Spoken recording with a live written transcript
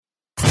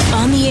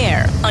on the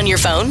air, on your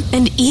phone,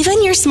 and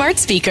even your smart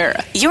speaker.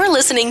 You're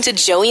listening to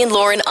Joey and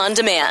Lauren On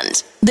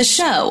Demand. The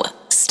show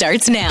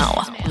starts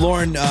now.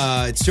 Lauren,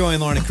 it's Joey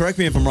and Lauren, and correct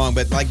me if I'm wrong,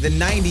 but like the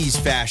 90s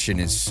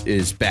fashion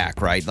is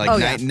back, right? Like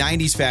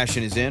 90s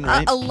fashion is in,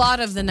 right? A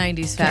lot of the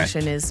 90s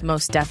fashion is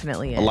most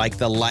definitely in. Like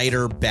the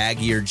lighter,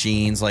 baggier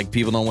jeans, like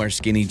people don't wear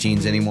skinny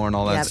jeans anymore and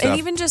all that stuff. And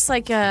even just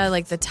like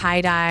the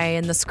tie-dye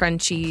and the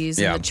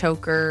scrunchies and the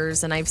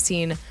chokers, and I've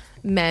seen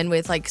men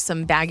with like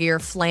some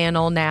baggier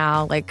flannel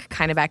now, like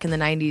kind of back in the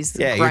 90s.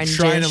 Yeah, grunge-ish.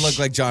 You're trying to look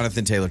like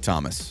Jonathan Taylor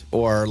Thomas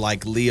or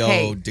like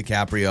Leo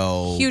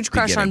DiCaprio. Huge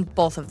crush on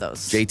both of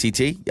those.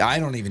 JTT? I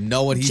don't even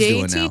know what he's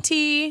doing now.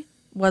 JTT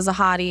was a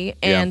hottie,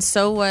 and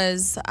so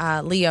was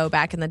Leo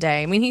back in the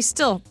day. I mean, he's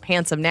still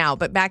handsome now,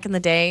 but back in the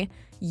day,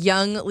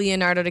 young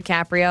Leonardo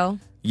DiCaprio.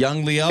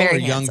 Young Leo or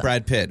young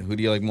Brad Pitt? Who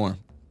do you like more?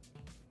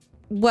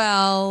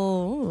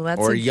 Well,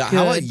 that's a good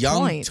how about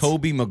young point.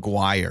 Tobey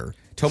Maguire?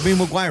 Tobey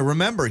Maguire,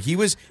 remember, he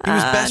was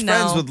best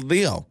friends with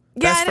Leo.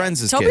 Best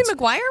friends as kids. Tobey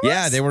Maguire was?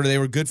 Yeah, they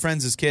were good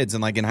friends as kids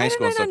and like in high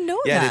school. I not know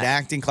yeah, that? did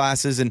acting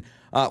classes, and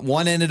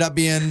one ended up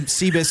being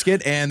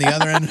Seabiscuit and the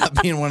other ended up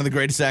being one of the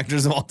greatest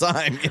actors of all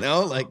time, you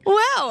know? Like,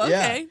 wow,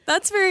 okay.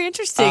 That's very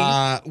interesting.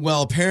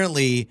 Well,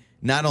 apparently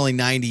not only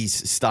 90s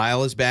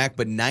style is back,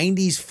 but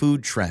 90s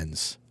food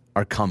trends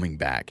are coming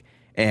back.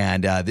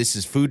 And this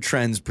is food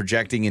trends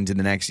projecting into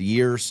the next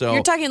year or so.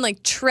 You're talking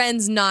like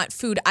trends, not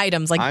food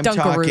items, like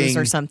Dunkaroos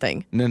or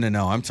something.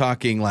 No. I'm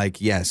talking like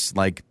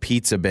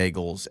pizza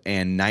bagels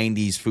and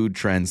 90s food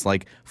trends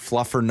like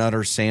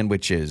Fluffernutter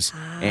sandwiches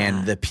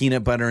and the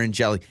peanut butter and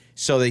jelly.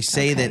 So they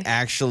say that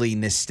actually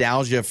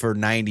nostalgia for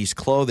 90s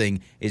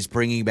clothing is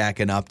bringing back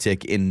an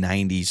uptick in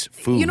 90s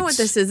foods. You know what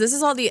this is? This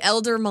is all the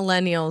elder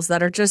millennials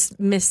that are just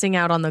missing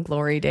out on the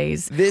glory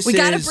days. We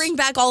got to bring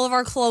back all of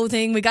our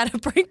clothing. We got to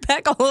bring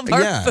back all of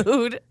our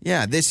food.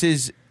 Yeah, this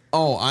is,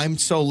 I'm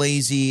so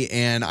lazy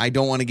and I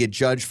don't want to get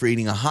judged for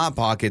eating a Hot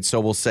Pocket, so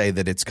we'll say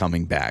that it's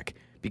coming back.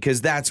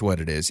 Because that's what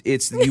it is.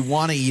 It's you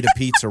want to eat a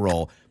pizza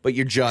roll, but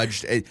you're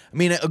judged. I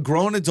mean, a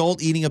grown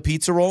adult eating a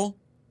pizza roll,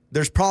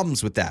 there's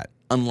problems with that.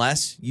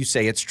 Unless you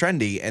say it's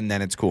trendy and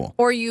then it's cool.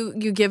 Or you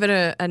give it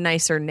a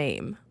nicer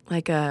name.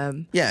 Like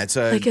an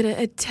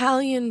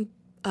Italian...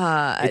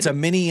 it's a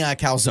mini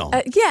calzone.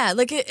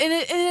 Like an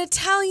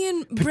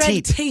Italian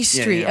bread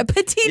pastry. A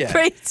petite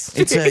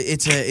pastry.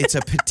 It's a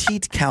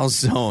petite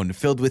calzone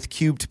filled with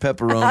cubed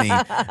pepperoni,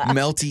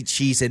 melty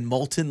cheese, and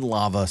molten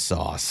lava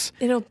sauce.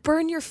 It'll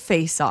burn your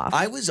face off.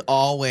 I was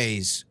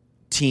always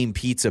team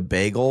pizza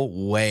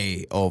bagel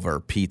way over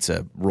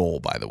pizza roll,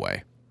 by the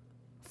way.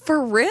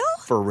 For real?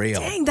 For real.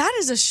 Dang, that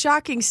is a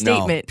shocking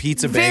statement. No,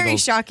 pizza bagels. Very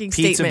shocking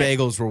statement. Pizza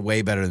bagels were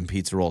way better than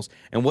pizza rolls.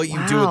 And what you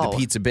do with the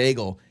pizza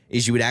bagel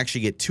is you would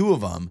actually get two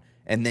of them,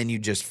 and then you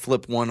just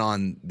flip one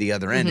on the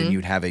other end, and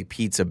you'd have a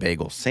pizza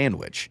bagel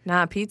sandwich.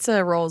 Nah,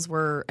 pizza rolls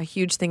were a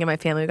huge thing in my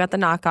family. We got the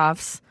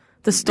knockoffs,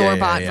 the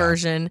store-bought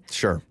version.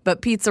 Sure.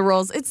 But pizza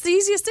rolls, it's the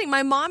easiest thing.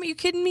 My mom, are you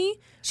kidding me?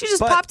 She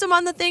just popped them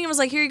on the thing and was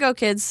like, here you go,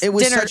 kids. It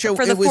was dinner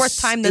for the fourth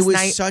time this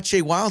night. It was such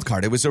a wild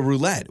card. It was a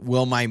roulette.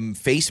 Will my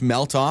face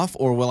melt off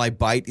or will I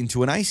bite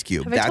into an ice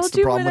cube? That's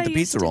the problem with the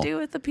pizza roll. What I used to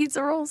do with the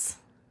pizza rolls?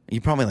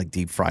 You probably like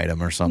deep fried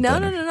them or something.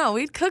 No.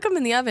 We'd cook them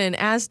in the oven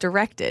as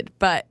directed.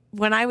 But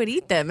when I would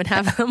eat them and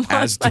have them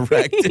as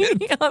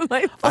directed, on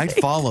my plate. I'd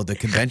follow the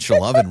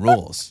conventional oven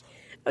rules.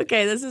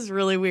 Okay, this is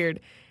really weird.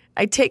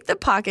 I take the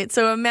pocket.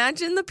 So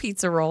imagine the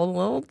pizza roll,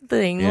 little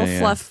thing,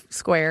 fluff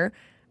square.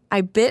 I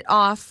bit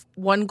off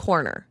one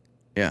corner.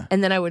 Yeah.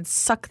 And then I would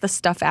suck the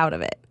stuff out of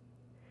it.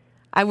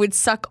 I would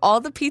suck all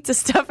the pizza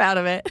stuff out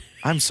of it.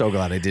 I'm so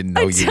glad I didn't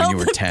know you when you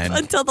were 10.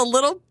 Until the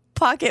little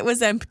pocket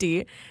was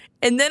empty.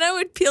 And then I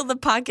would peel the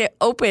pocket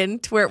open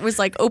to where it was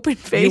like open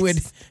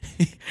face.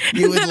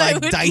 You would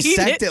like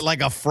dissect it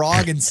like a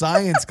frog in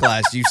science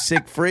class, you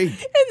sick freak.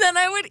 And then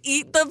I would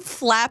eat the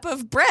flap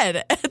of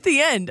bread at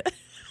the end.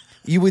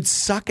 You would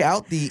suck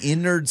out the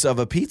innards of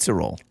a pizza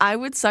roll. I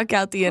would suck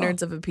out the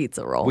innards of a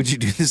pizza roll. Would you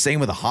do the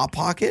same with a Hot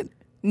Pocket?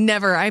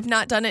 Never. I've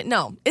not done it.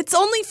 No. It's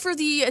only for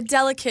the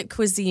delicate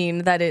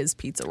cuisine that is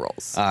pizza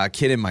rolls. A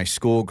kid in my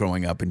school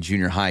growing up in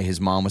junior high,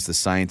 his mom was the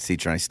science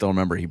teacher, and I still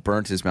remember he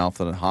burnt his mouth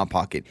on a Hot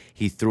Pocket.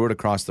 He threw it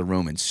across the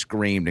room and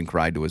screamed and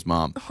cried to his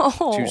mom.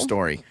 Oh, true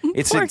story.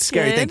 It's a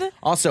scary thing.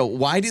 Also,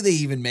 why do they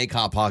even make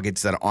Hot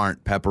Pockets that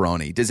aren't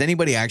pepperoni? Does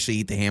anybody actually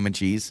eat the ham and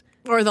cheese?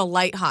 Or the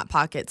light Hot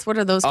Pockets. What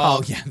are those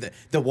called? Oh, yeah.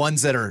 The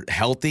ones that are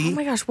healthy. Oh,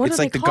 my gosh. What are they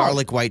called? It's like the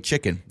garlic white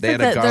chicken. They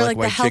had a garlic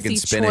white chicken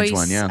spinach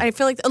one, yeah. I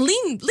feel like a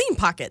lean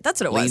pocket.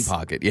 That's what it was. Lean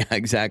pocket. Yeah,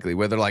 exactly.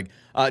 Where they're like,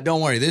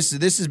 don't worry, this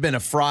has been a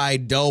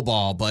fried dough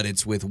ball, but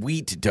it's with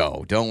wheat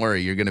dough. Don't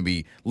worry, you're going to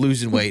be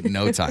losing weight in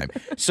no time.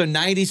 So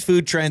 90s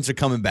food trends are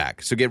coming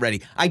back. So get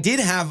ready. I did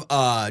have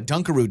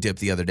Dunkaroo dip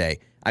the other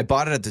day. I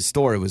bought it at the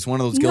store. It was one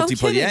of those guilty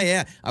pleasures.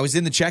 Yeah. I was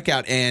in the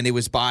checkout, and it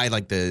was by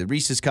like the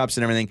Reese's cups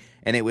and everything,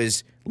 and it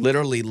was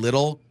literally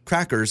little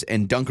crackers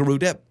and Dunkaroo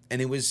dip.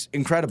 and it was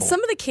incredible.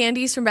 Some of the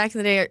candies from back in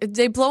the day,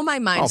 they blow my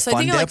mind. So I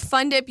think of like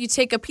Fun Dip, you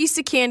take a piece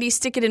of candy,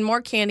 stick it in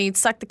more candy,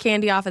 suck the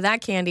candy off of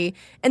that candy.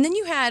 And then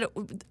you had,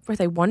 were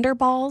they Wonder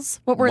Balls?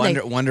 What were they?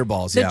 Wonder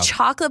Balls, The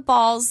chocolate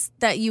balls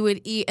that you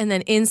would eat, and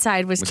then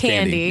inside was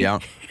candy. Yeah.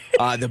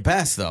 The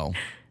best, though.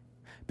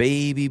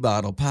 Baby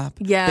bottle pop.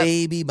 Yeah.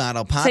 Baby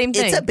bottle pop. Same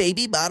thing. It's a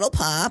baby bottle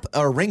pop.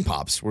 Or ring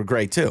pops were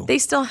great, too. They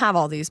still have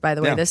all these, by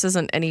the way. Yeah. This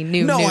isn't any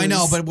new No, news. I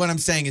know, but what I'm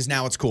saying is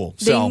now it's cool.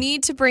 They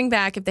need to bring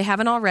back, if they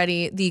haven't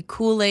already, the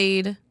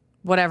Kool-Aid,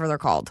 whatever they're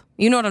called.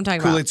 You know what I'm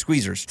talking Kool-Aid about.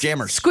 squeezers.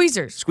 Jammers.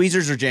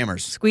 Squeezers or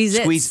jammers?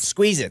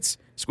 Squeeze-Its.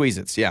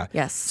 Squeeze-Its, yeah.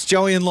 Yes. It's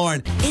Joey and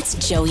Lauren.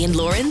 It's Joey and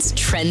Lauren's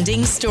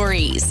Trending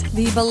Stories.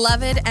 The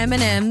beloved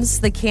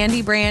M&Ms, the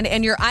candy brand,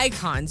 and your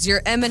icons,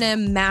 your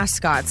M&M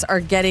mascots, are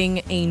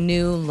getting a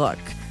new look.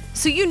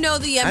 So you know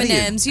the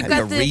M&Ms. You've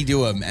got the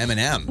redo of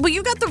M&M. Well,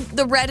 you've got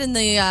the red and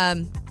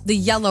the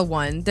yellow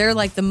one. They're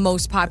like the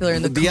most popular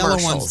in the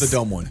commercials. Yellow one's the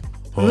dumb one.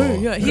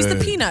 Yeah, he's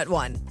the peanut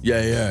one.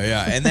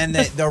 Yeah. And then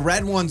the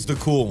red one's the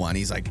cool one.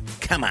 He's like,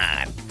 come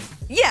on.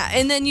 Yeah,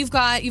 and then you've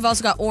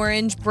also got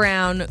orange,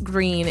 brown,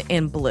 green,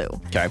 and blue.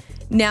 Okay.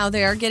 Now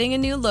they are getting a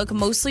new look,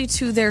 mostly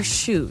to their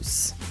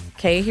shoes.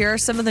 Okay, here are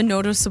some of the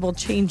noticeable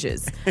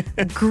changes.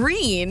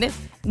 Green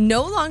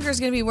no longer is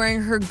going to be wearing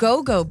her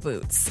go-go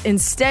boots.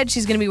 Instead,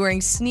 she's going to be wearing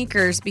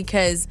sneakers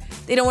because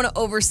they don't want to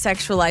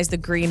over-sexualize the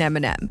green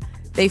M&M.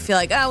 They feel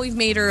like, we've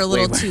made her a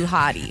little too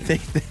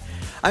hotty.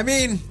 I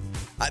mean,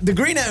 the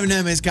green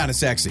M&M is kind of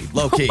sexy,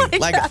 low key.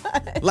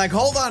 Like,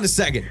 hold on a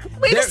second.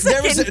 Wait a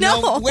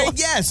second. Wait,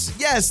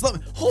 yes.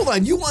 Look, hold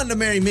on. You wanted to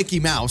marry Mickey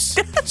Mouse,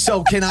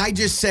 so can I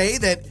just say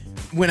that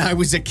when I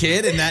was a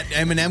kid and that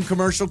M&M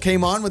commercial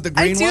came on with the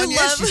green one,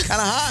 yeah, she's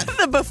kind of hot.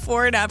 The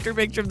before and after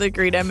picture of the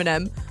green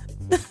M&M.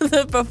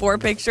 The before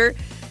picture,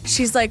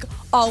 she's like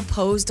all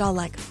posed, all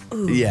like,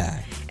 ooh.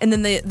 Yeah. And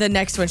then the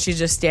next one, she's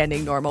just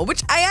standing normal,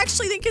 which I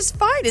actually think is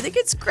fine. I think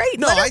it's great.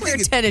 No, Let her wear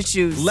tennis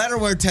shoes. Let her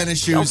wear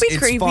tennis shoes. Don't be it's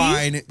creepy.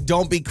 Fine.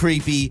 Don't be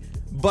creepy.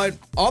 But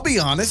I'll be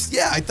honest,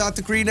 yeah, I thought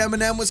the green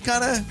M&M was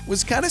kind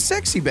of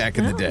sexy back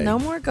in the day. No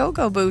more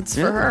go-go boots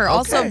for her. Okay.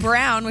 Also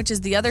brown, which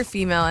is the other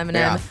female M&M.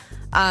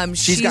 Yeah.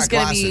 She's got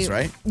glasses,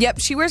 right? Yep,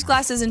 she wears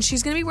glasses, and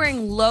she's going to be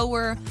wearing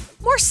lower,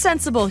 more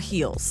sensible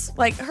heels.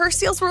 Like her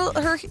heels were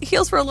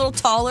a little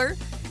taller.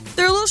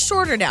 They're a little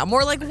shorter now,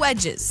 more like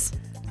wedges.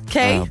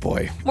 Okay? Oh,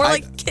 boy. More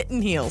like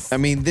kitten heels. I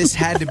mean, this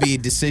had to be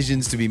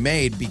decisions to be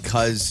made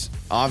because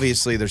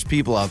obviously there's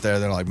people out there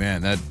that are like,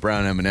 man, that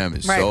brown M&M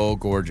is so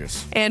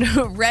gorgeous.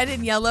 And red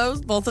and yellow,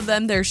 both of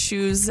them, their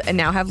shoes and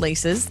now have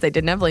laces. They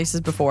didn't have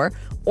laces before.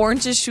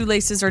 Orange's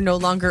shoelaces are no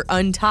longer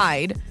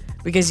untied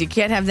because you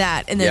can't have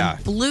that. And then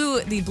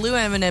the blue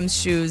M&M's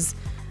shoes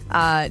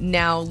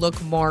now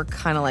look more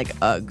kind of like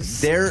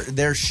Uggs.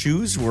 Their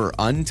shoes were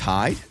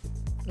untied?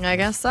 I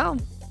guess so.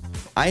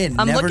 I had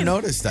never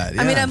noticed that.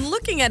 Yeah. I mean, I'm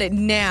looking at it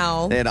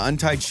now. They had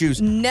untied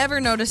shoes. Never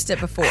noticed it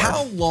before.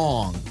 How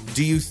long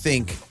do you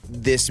think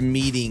this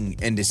meeting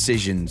and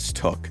decisions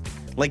took?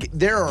 Like,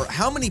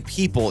 how many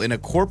people in a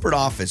corporate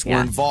office were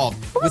involved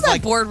with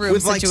that boardroom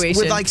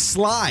situation? With like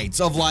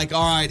slides of like,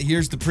 all right,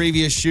 here's the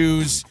previous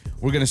shoes.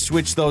 We're going to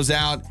switch those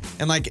out.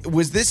 And like,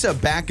 was this a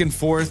back and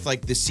forth?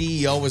 Like the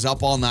CEO was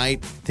up all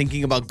night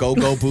thinking about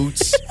go-go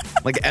boots,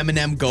 like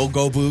M&M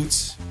go-go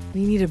boots.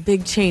 We need a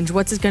big change.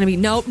 What's it going to be?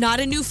 Nope, not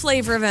a new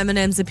flavor of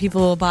M&Ms that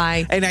people will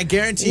buy. And I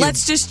guarantee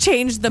let's just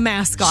change the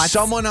mascot.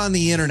 Someone on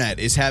the internet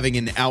is having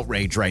an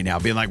outrage right now,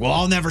 being like, well,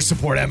 I'll never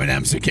support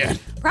M&Ms again.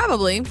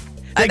 Probably.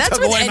 They that's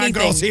took away my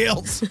girl's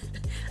heels.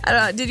 I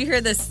don't know. Did you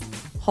hear this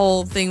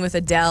whole thing with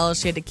Adele?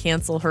 She had to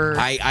cancel her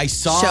I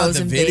saw shows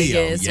the in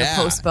video. Vegas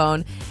or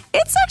postpone.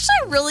 It's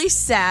actually really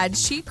sad.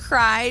 She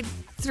cried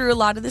through a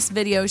lot of this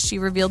video. She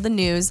revealed the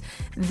news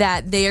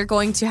that they are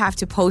going to have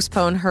to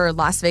postpone her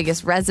Las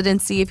Vegas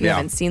residency. If you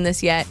haven't seen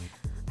this yet,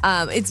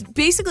 it's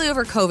basically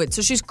over COVID.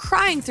 So she's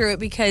crying through it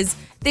because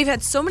they've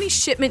had so many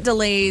shipment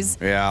delays,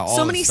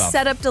 so many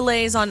setup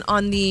delays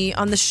on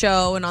the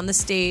show and on the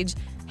stage.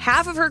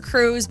 Half of her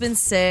crew has been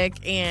sick,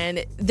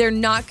 and they're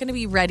not going to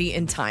be ready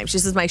in time. She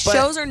says, my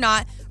shows are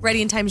not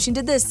ready in time. She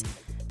did this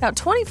about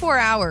 24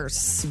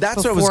 hours That's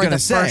before what I was going to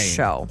say. First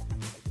show.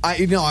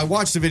 I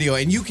watched the video,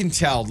 and you can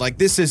tell, like,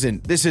 this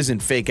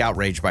isn't fake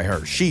outrage by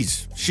her.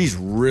 She's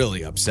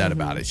really upset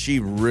about it. She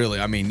really,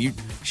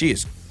 she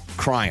is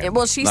crying.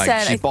 Well, she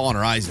said she's bawling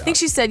her eyes out. I think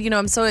she said,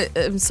 I'm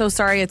so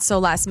sorry. It's so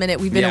last minute.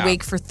 We've been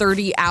awake for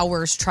 30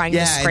 hours trying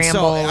to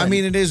scramble.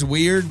 It is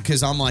weird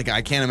because I'm like,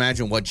 I can't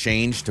imagine what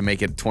changed to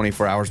make it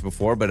 24 hours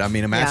before. But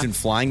imagine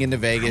flying into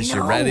Vegas.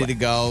 You're ready to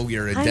go.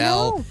 You're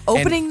Adele.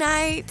 Opening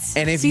night.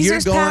 And if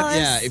Caesar's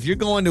Palace. if you're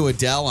going to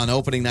Adele on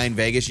opening night in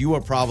Vegas, you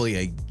are probably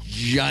a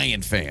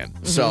giant fan.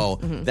 So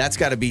that's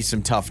got to be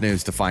some tough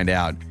news to find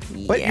out.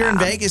 But you're in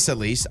Vegas at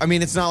least.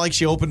 It's not like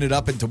she opened it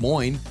up in Des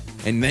Moines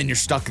and then you're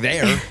stuck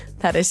there.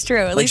 That is true.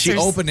 At least she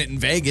opened it in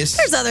Vegas.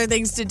 There's other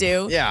things to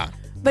do. Yeah.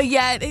 But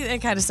yeah,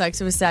 it kind of sucks.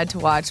 It was sad to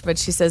watch. But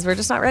she says we're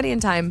just not ready in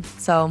time.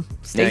 So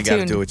stay tuned. You got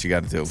to do what you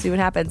got to do. See what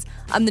happens.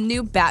 The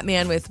new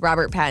Batman with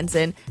Robert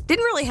Pattinson.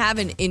 Didn't really have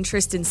an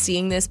interest in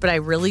seeing this, but I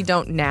really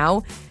don't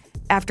now.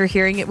 after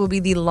hearing it will be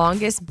the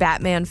longest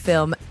Batman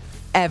film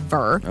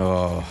ever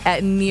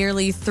at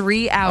nearly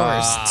 3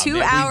 hours.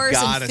 2 hours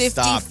and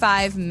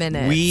 55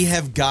 minutes. We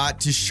have got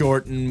to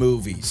shorten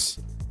movies.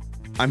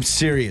 I'm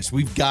serious.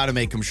 We've got to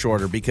make them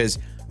shorter because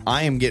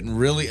I am getting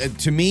really,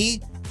 to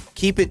me,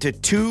 keep it to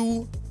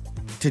 2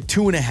 to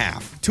 2.5.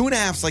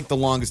 2.5 is like the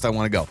longest I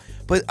want to go.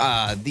 But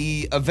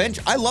the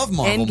Avengers, I love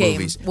Marvel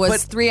movies. Endgame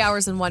was 3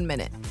 hours and 1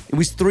 minute. It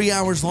was 3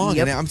 hours long.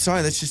 Yep. And I'm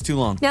sorry, that's just too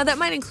long. Now, that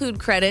might include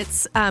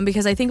credits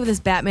because I think with this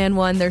Batman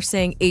one, they're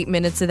saying 8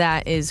 minutes of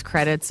that is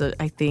credits,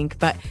 I think.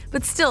 But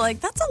still,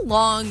 like, that's a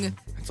long...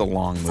 It's a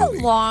long movie.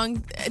 It's a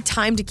long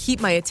time to keep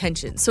my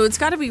attention. So it's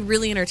got to be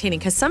really entertaining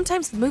because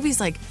sometimes the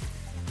movies, like,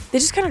 they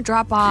just kind of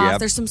drop off. Yep.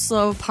 There's some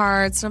slow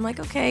parts. And I'm like,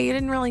 okay, you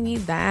didn't really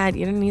need that.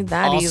 You didn't need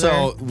that either.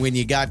 Also, when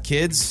you got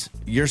kids,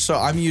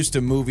 I'm used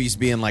to movies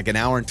being like an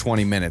hour and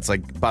 20 minutes.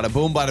 Like, bada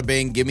boom, bada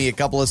bing, give me a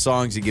couple of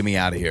songs and get me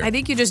out of here. I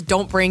think you just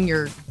don't bring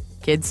your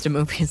kids to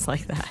movies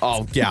like that.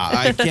 Oh, yeah.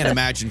 I can't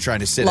imagine trying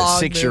to sit a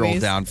 6-year-old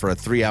movies. down for a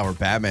 3-hour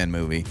Batman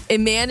movie. A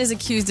man is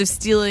accused of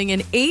stealing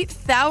an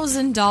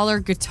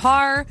 $8,000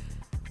 guitar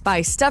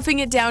by stuffing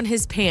it down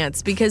his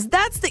pants because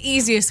that's the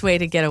easiest way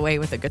to get away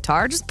with a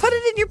guitar. Just put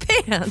it in your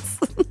pants.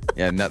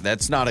 Yeah, no,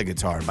 that's not a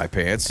guitar in my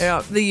pants.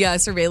 Yeah, the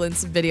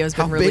surveillance video has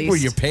been How released. big were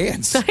your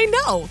pants? I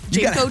know.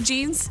 Janko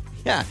jeans.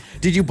 Yeah.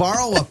 Did you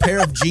borrow a pair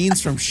of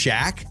jeans from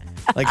Shaq?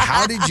 Like,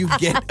 how did you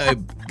get a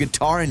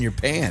guitar in your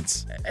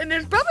pants? And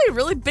there's probably a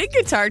really big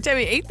guitar, too. I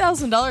mean,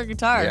 $8,000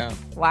 guitar. Yeah.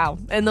 Wow.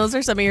 And those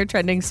are some of your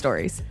trending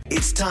stories.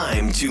 It's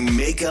time to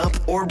make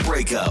up or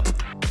break up.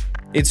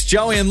 It's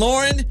Joey and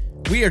Lauren.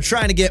 We are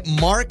trying to get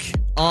Mark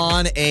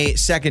on a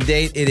second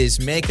date. It is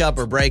makeup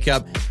or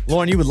breakup.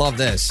 Lauren, you would love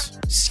this.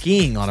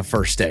 Skiing on a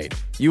first date.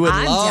 You would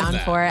love I'm down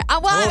that. for it.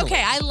 Totally.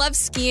 Okay, I love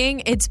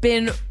skiing. It's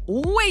been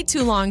way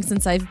too long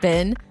since I've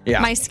been.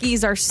 Yeah. My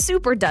skis are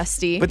super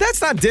dusty. But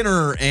that's not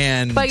dinner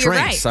and But you're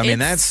drinks. right. I mean,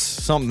 that's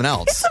something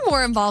else. It's a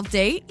more involved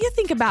date. You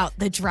think about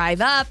the drive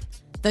up,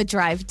 the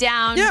drive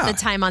down, Yeah. the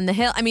time on the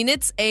hill. I mean,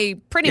 it's a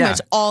pretty Yeah. much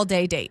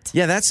all-day date.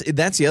 Yeah, that's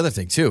the other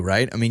thing too,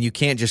 right? I mean, you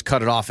can't just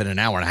cut it off in an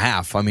hour and a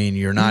half. I mean,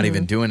 you're not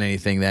even doing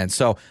anything then.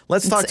 So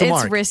let's talk to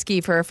Mark. It's risky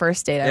for a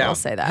first date, I will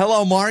say that.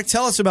 Hello, Mark.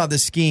 Tell us about the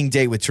skiing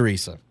date with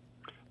Teresa.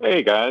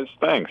 Hey guys,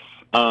 thanks.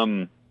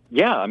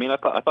 Yeah, I mean, I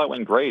thought it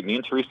went great. Me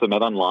and Teresa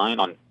met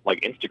online on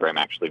like Instagram.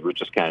 Actually, we were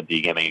just kind of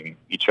DMing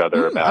each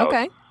other about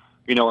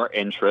our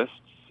interests,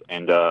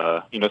 and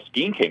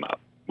skiing came up.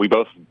 We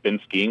both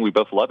been skiing. We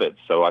both love it,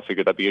 so I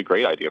figured that'd be a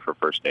great idea for a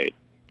first date.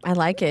 I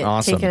like it.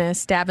 Awesome. Taking a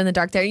stab in the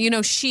dark there. You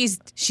know, she's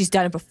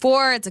done it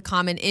before. It's a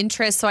common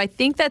interest. So I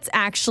think that's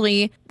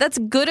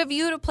good of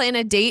you to plan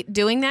a date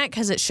doing that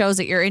because it shows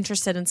that you're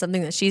interested in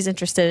something that she's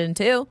interested in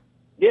too.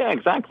 Yeah,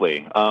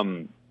 exactly.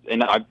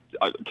 And I,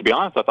 to be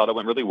honest, I thought it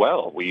went really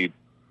well. We,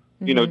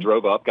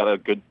 drove up, got a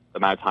good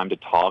amount of time to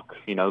talk,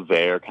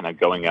 there, kind of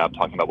going up,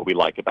 talking about what we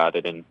like about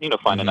it and,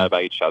 finding out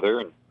about each other.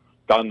 And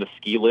got on the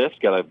ski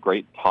lift, got a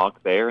great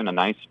talk there and a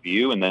nice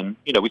view. And then,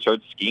 we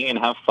started skiing and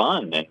have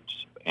fun.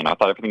 And I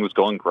thought everything was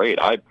going great.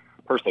 I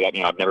personally,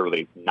 I've never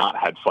really not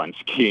had fun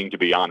skiing, to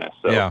be honest.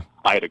 So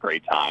I had a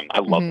great time. I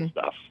love the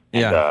stuff.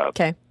 And,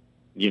 Okay.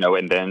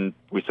 And then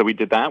we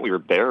did that. We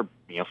were there,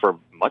 for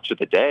much of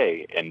the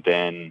day. And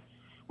then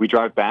we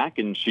drive back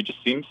and she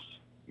just seems,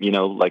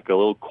 like a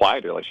little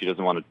quieter. Like she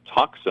doesn't want to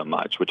talk so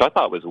much, which I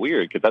thought was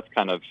weird because that's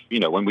kind of,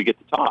 when we get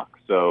to talk.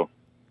 So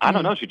I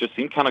don't know. She just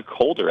seemed kind of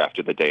colder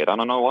after the date. I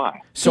don't know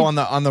why. So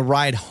on the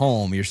ride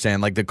home, you're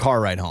saying like the car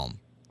ride home?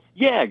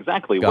 Yeah,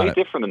 exactly. Got Way it.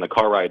 different than the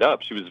car ride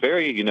up. She was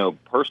very,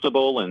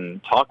 personable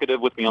and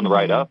talkative with me on the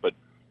ride up, but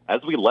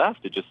as we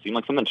left, it just seemed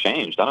like something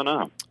changed. I don't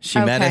know. She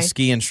met a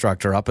ski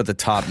instructor up at the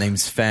top named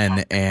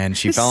Sven, and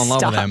she fell in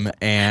love with him,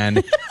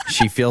 and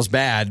she feels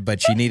bad, but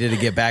she needed to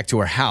get back to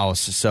her house,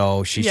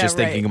 so she's just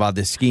thinking about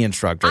this ski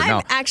instructor.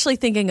 I'm actually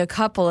thinking a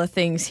couple of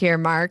things here,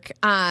 Mark.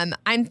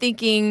 I'm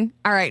thinking,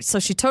 all right, so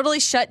she totally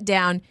shut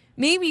down.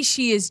 Maybe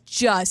she is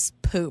just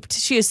pooped.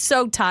 She is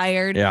so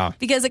tired. Yeah.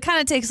 Because it kind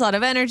of takes a lot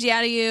of energy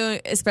out of you,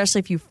 especially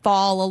if you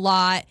fall a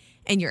lot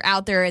and you're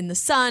out there in the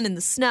sun and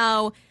the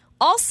snow.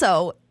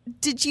 Also,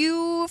 did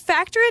you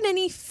factor in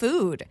any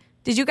food?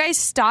 Did you guys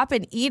stop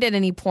and eat at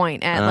any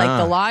point at like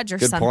the lodge or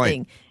good something?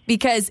 point.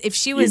 Because if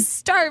she was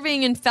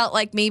starving and felt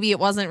like maybe it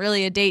wasn't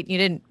really a date and you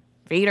didn't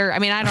feed her, I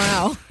mean, I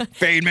don't know.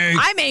 Feed me.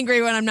 I'm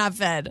angry when I'm not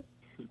fed.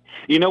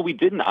 We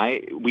didn't.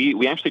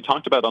 We actually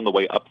talked about on the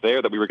way up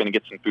there that we were going to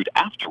get some food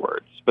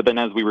afterwards. But then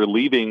as we were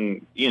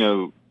leaving,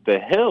 the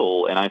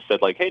hill, and I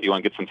said, like, hey, do you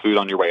want to get some food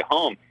on your way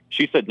home?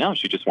 She said no.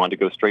 She just wanted to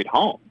go straight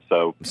home.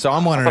 So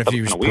I'm wondering if that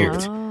she was was kinda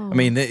pooped. weird. I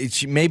mean,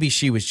 maybe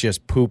she was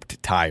just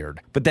pooped tired.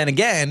 But then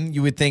again,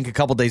 you would think a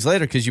couple days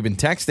later because you've been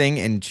texting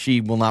and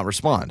she will not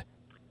respond.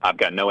 I've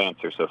got no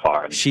answer so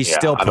far. And She's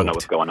still pooped. I don't know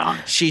what's going on.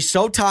 She's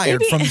so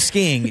tired from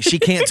skiing, she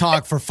can't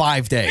talk for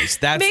 5 days.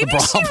 That's Maybe the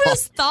problem. she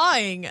was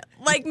thawing.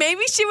 Like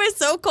maybe she was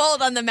so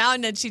cold on the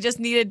mountain and she just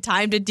needed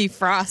time to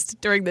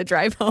defrost during the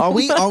drive home.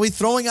 Are we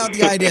throwing out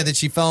the idea that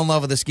she fell in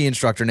love with a ski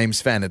instructor named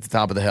Sven at the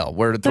top of the hill?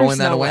 We're throwing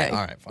that no away? way.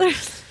 All right,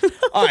 fine.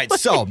 All right,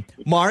 so,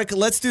 Mark,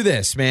 let's do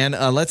this, man.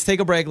 Let's take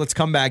a break. Let's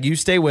come back. You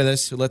stay with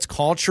us. Let's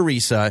call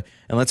Teresa,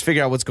 and let's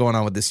figure out what's going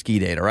on with this ski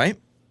date, all right?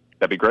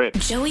 That'd be great.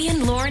 Joey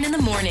and Lauren in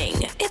the morning.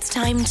 It's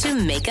time to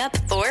make up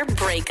or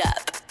break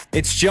up.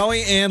 It's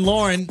Joey and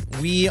Lauren.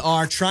 We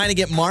are trying to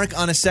get Mark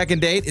on a second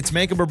date. It's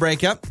make up or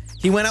break up.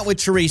 He went out with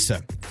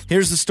Teresa.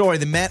 Here's the story.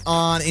 They met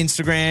on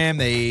Instagram.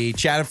 They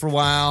chatted for a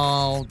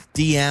while,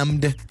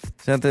 DM'd.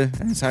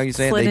 That's how you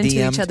say Slid it? They into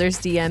DM'd. each other's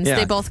DMs. Yeah.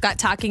 They both got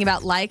talking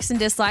about likes and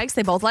dislikes.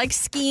 They both like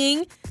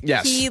skiing.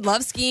 Yes. He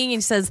loves skiing and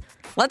he says,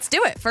 let's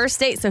do it. First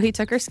date. So he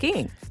took her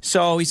skiing.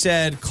 So he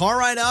said, car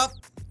ride up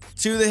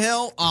to the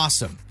hill,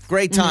 awesome.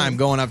 Great time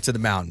going up to the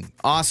mountain.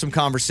 Awesome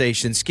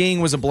conversation. Skiing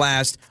was a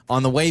blast.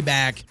 On the way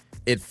back,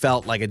 it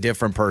felt like a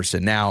different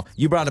person. Now,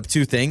 you brought up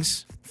two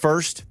things.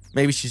 First,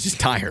 maybe she's just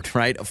tired,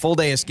 right? A full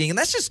day of skiing. And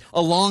that's just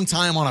a long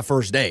time on a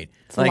first date.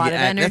 It's a lot of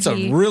energy. That's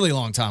a really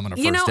long time on a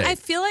first date. I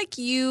feel like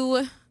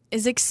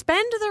is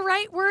expend the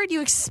right word?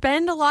 You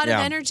expend a lot of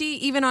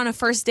energy, even on a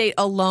first date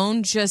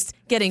alone, just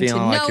getting Feeling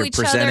to like know you're each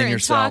other presenting and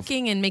yourself.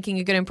 talking and making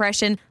a good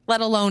impression,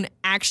 let alone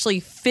actually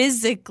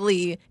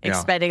physically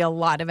expending a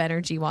lot of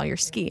energy while you're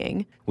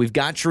skiing. We've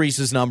got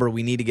Teresa's number.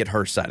 We need to get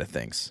her side of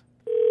things.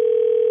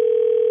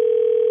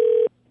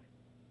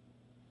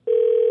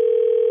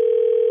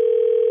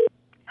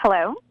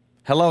 Hello.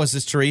 Hello, is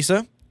this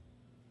Teresa?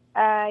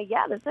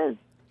 Yeah, this is.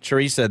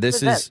 Teresa,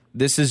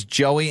 this is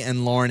Joey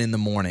and Lauren in the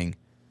morning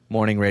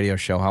radio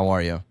show. How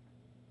are you?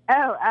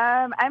 Oh,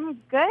 I'm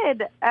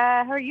good.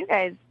 How are you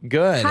guys?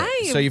 Good.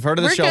 Hi, So you've heard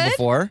of the we're show good.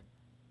 before?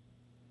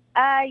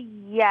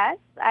 Yes,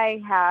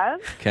 I have.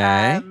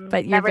 Okay.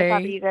 But you're never very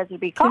thought that you guys would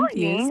be calling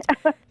confused.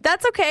 me.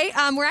 That's okay.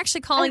 We're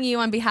actually calling you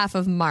on behalf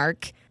of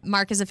Mark.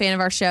 Mark is a fan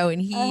of our show,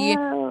 and he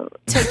Oh.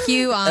 took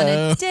you on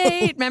a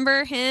date.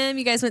 Remember him?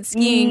 You guys went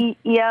skiing.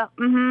 Yeah.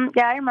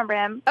 Yeah, I remember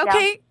him.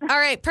 Okay. All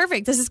right.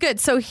 Perfect. This is good.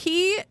 So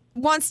he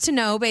wants to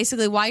know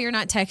basically why you're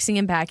not texting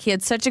him back. He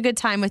had such a good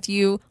time with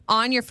you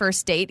on your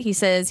first date. He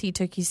says he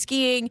took you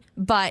skiing,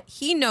 but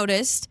he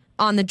noticed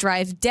on the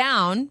drive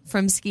down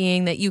from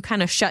skiing that you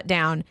kind of shut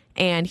down,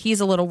 and he's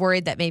a little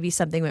worried that maybe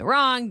something went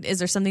wrong. Is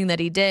there something that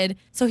he did?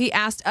 So he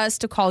asked us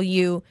to call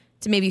you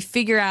to maybe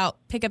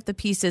pick up the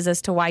pieces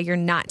as to why you're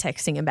not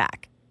texting him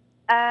back.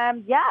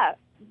 Yeah.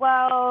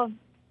 Well,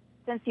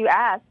 since you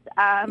asked.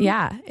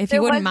 If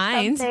you wouldn't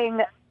mind.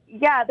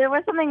 There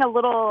was something a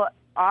little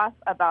off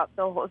about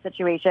the whole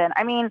situation.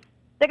 I mean,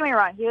 don't get me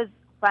wrong. He was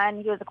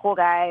fun. He was a cool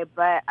guy,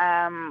 but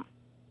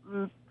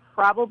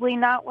probably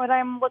not what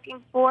I'm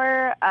looking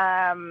for.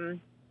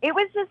 It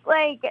was just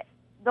like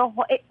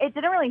it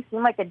didn't really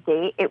seem like a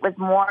date. It was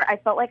more, I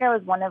felt like I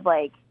was one of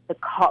like the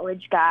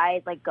college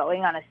guys, like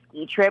going on a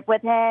ski trip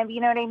with him.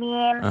 You know what I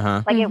mean?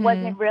 Uh-huh. Like it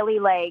wasn't really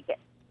like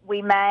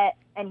we met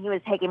and he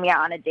was taking me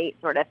out on a date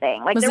sort of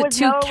thing. Like Was there it was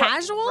too no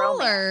casual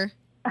romance. or?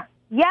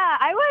 Yeah,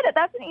 I would.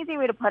 That's an easy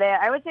way to put it.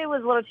 I would say it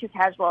was a little too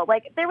casual.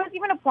 Like there was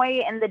even a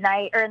point in the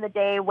night or in the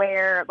day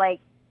where like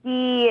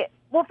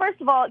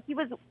first of all, he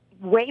was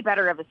way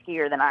better of a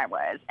skier than I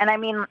was. And I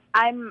mean,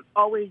 I'm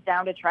always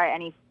down to try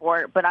any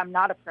sport, but I'm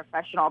not a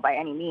professional by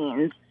any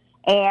means.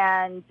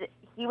 And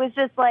he was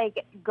just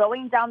like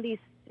going down these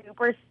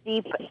super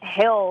steep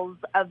hills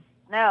of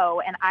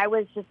snow, and I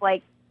was just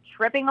like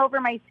tripping over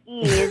my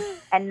skis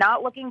and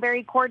not looking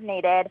very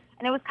coordinated.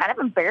 And it was kind of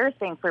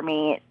embarrassing for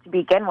me to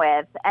begin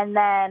with. And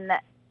then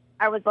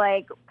I was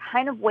like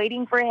kind of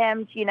waiting for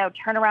him to,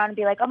 turn around and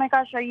be like, oh my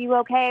gosh, are you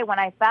okay, when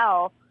I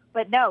fell?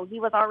 But no, he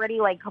was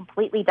already like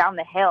completely down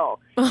the hill.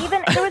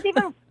 There was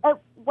even at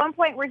one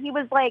point where he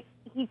was like,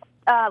 he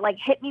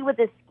hit me with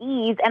his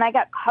skis and I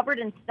got covered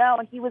in snow,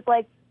 and he was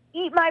like,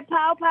 eat my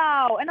pow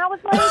pow. And I was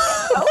like,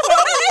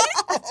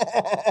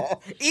 okay.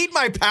 Eat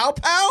my pow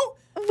pow?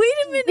 Wait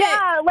a minute.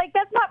 Yeah, like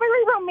that's not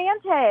very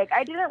romantic.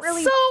 I didn't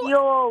really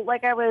feel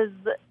like I was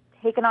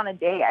taken on a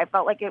date. I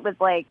felt like it was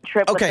like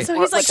trip. Okay. With So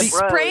he's like the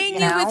bros,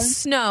 spraying you with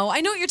snow. I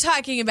know what you're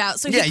talking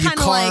about. So Yeah, he you kind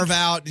of carve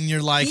out and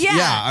you're like,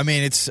 I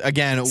mean, it's,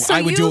 again, So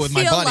I would do it with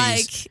my you feel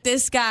buddies. like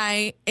this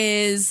guy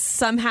is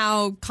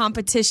somehow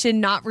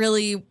competition, not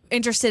really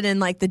interested in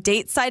like the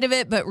date side of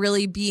it, but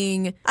really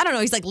being, I don't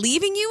know, he's like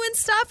leaving you and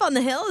stuff on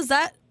the hill. Is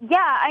that? Yeah,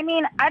 I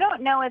mean, I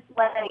don't know if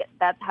like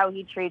that's how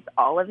he treats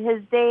all of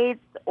his dates,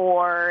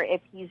 or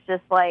if he's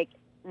just like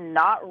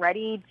not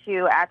ready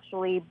to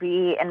actually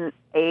be in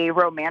a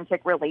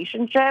romantic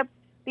relationship,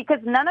 because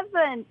none of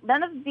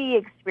the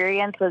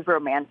experience was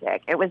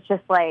romantic. It was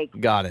just like,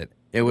 Got it.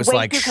 It was way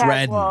like too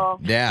shredding. casual.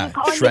 Yeah, He's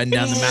calling shredding me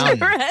down the teen.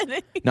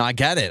 mountain. No, I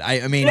get it.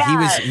 I mean,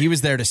 Yeah. he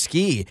was there to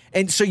ski.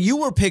 And so you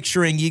were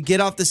picturing, you'd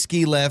get off the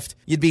ski lift,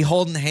 you'd be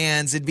holding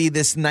hands, it'd be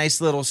this nice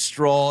little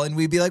stroll, and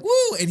we'd be like,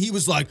 woo! And he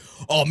was like,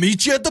 I'll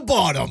meet you at the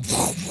bottom.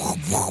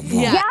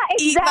 Yeah. Yeah,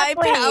 eat my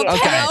pow Okay.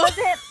 pow.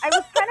 I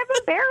was kind of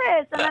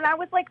embarrassed, and then I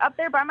was like up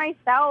there by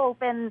myself,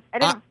 and I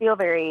didn't feel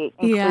very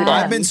included.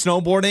 I've been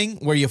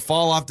snowboarding where you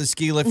fall off the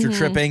ski lift, you're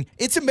tripping.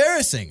 It's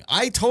embarrassing.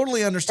 I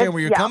totally understand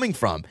where you're coming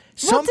from.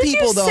 Some did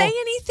people, you though. say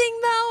anything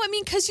though? I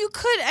mean, because you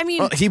could. I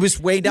mean, He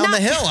was way down the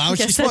hill. How was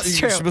Yes, you're that's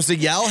true. supposed to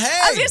yell, hey?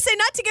 I was going to say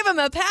not to give him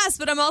a pass,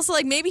 but I'm also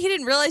like, maybe he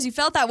didn't realize you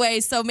felt that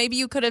way. So maybe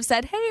you could have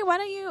said, hey, why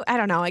don't you? I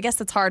don't know. I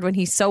guess it's hard when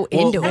he's so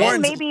into I mean,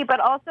 it. maybe, but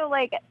also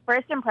like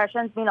first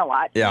impressions mean a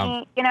lot to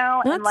me, you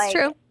know. That's and like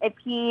true. if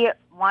he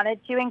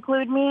wanted to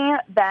include me,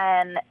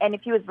 then, and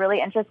if he was really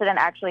interested in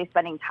actually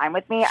spending time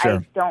with me, Sure.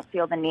 I don't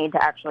feel the need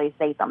to actually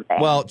say something.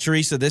 Well,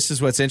 Teresa, this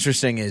is what's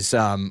interesting is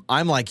I'm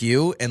like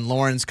you, and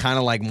Lauren's kind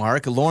of like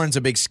Mark. Lauren's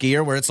a big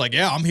skier where it's like,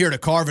 yeah, I'm here to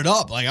carve it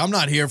up. Like, I'm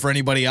not here for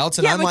anybody else.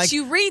 And Yeah, I'm but like,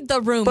 you read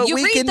the room. but You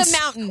we read can the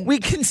mountain. We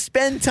can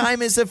spend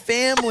time as a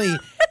family.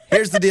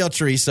 Here's the deal,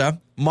 Teresa.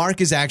 Mark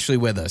is actually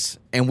with us,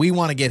 and we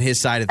want to get his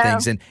side of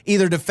things and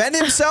either defend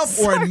himself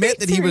or Sorry, admit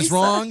that he was Teresa.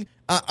 wrong.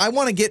 I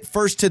want to get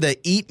first to the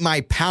eat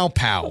my pow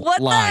pow What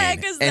the line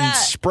heck is and that?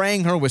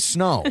 spraying her with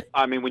snow.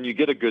 I mean, when you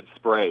get a good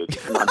spray, it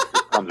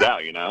comes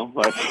out, you know?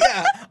 Like,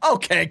 Yeah.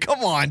 Okay,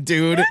 come on,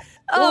 dude.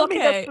 well, I mean,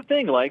 Okay. that's the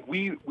thing. Like,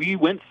 we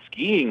went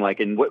skiing,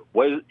 like, and what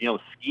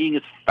skiing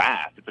is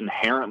fast. It's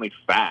inherently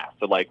fast.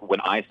 So, like,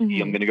 when I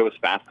ski, I'm going to go as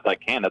fast as I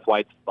can. That's why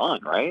it's fun,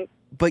 right?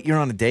 But you're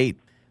on a date.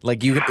 Like,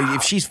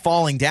 if she's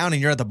falling down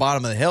and you're at the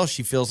bottom of the hill,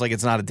 she feels like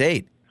it's not a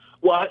date.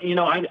 Well,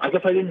 I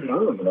guess I didn't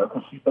know,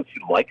 because she said she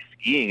likes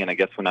skiing, and I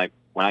guess when I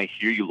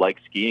hear you like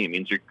skiing, it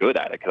means you're good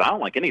at it, because I don't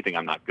like anything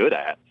I'm not good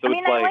at. So I mean,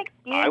 it's I like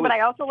skiing, but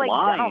I also like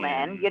flying.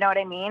 gentlemen. You know what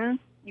I mean?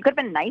 You could have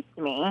been nice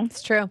to me.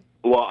 It's true.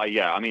 Well,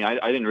 yeah, I mean, I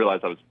didn't realize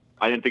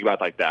I didn't think about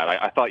it like that.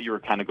 I thought you were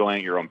kind of going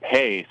at your own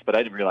pace, but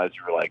I didn't realize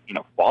you were like,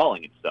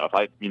 falling and stuff.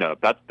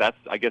 That's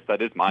I guess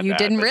that is my You bad.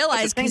 didn't But at the realize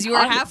same because you were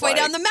time, it's halfway like-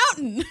 down the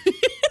mountain.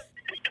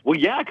 Well,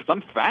 yeah, because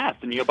I'm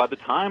fast, and by the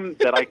time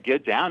that I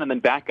get down and then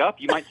back up,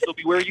 you might still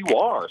be where you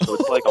are. So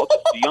it's like I'll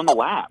just see you on the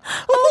lap.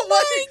 Oh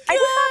my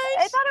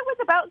I thought it was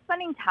about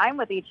spending time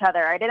with each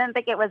other. I didn't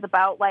think it was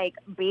about like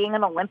being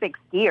an Olympic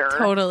skier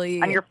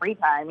Totally. on your free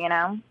time, you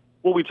know?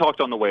 Well, we talked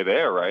on the way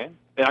there, right?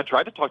 And I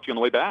tried to talk to you on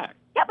the way back.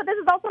 Yeah, but this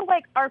is also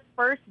like our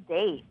first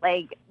date.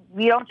 Like,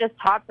 we don't just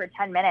talk for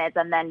 10 minutes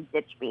and then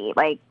ditch me.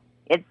 Like,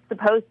 it's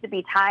supposed to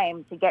be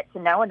time to get to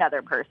know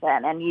another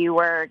person, and you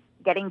were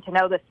getting to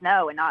know the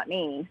snow and not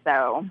me,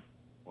 so.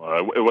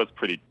 Well, it was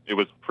pretty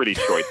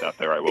choice out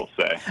there, I will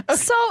say.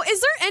 So, is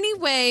there any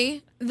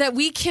way that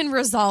we can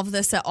resolve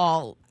this at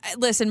all?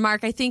 Listen,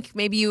 Mark, I think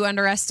maybe you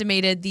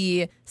underestimated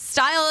the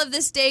style of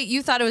this date.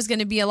 You thought it was going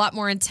to be a lot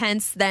more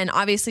intense than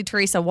obviously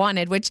Teresa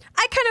wanted, which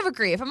I kind of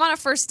agree. If I'm on a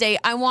first date,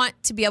 I want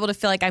to be able to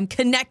feel like I'm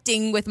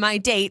connecting with my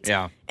date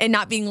and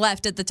not being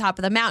left at the top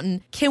of the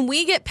mountain. Can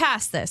we get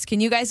past this?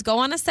 Can you guys go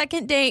on a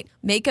second date,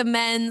 make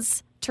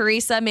amends?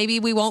 Teresa, maybe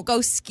we won't go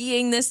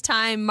skiing this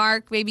time.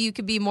 Mark, maybe you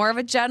could be more of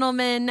a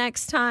gentleman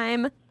next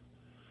time.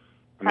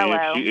 I mean,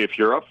 Hello. if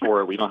you're up for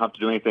it, we don't have to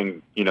do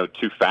anything,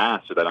 too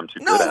fast or that I'm too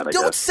good at. No, I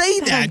don't guess. say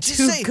I'm that.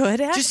 too good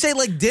at? Just say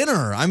like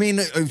dinner. I mean,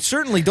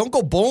 certainly don't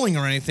go bowling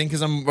or anything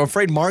because I'm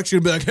afraid Mark's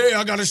going to be like, hey,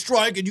 I got a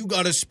strike and you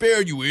got a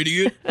spare, you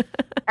idiot.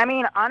 I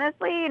mean,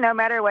 honestly, no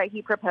matter what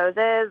he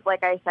proposes,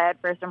 like I said,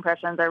 first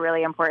impressions are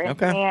really important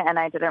to Okay. me, and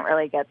I didn't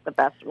really get the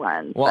best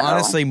one. Well, so.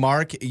 honestly,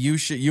 Mark,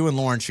 you and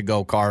Lauren should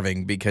go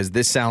carving because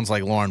this sounds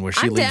like Lauren where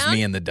she I'm leaves down.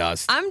 me in the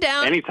dust. I'm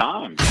down.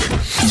 Anytime.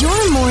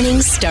 Your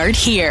mornings start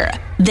here.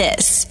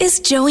 This is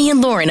Joey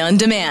and Lauren on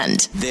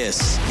demand.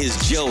 This is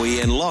Joey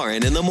and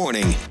Lauren in the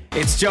morning.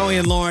 It's Joey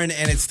and Lauren,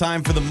 and it's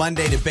time for the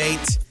Monday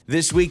debate.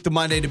 This week, the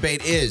Monday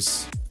debate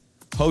is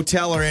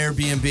hotel or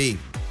Airbnb.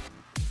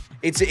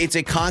 It's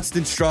a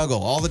constant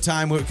struggle all the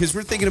time because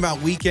we're thinking about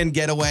weekend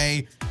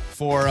getaway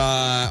for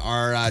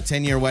our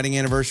 10-year wedding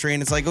anniversary,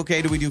 and it's like,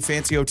 okay, do we do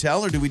fancy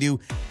hotel or do we do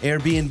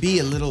Airbnb,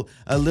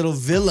 a little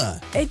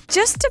villa? It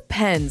just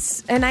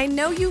depends. And I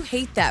know you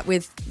hate that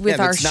with our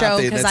that's show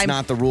because that's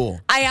not the rule.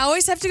 I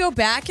always have to go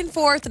back and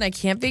forth and I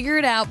can't figure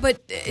it out.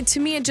 But to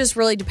me, it just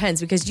really depends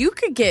because you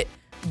could get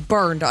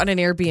burned on an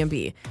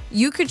Airbnb.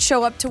 You could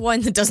show up to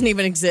one that doesn't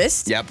even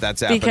exist. Yep,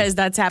 that's happened. Because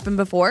that's happened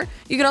before.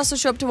 You could also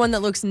show up to one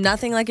that looks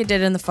nothing like it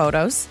did in the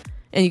photos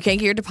and you can't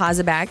get your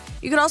deposit back.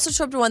 You could also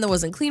show up to one that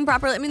wasn't cleaned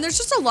properly. I mean, there's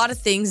just a lot of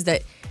things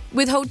that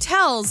with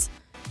hotels,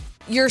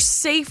 your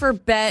safer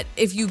bet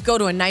if you go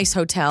to a nice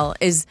hotel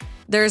is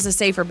there's a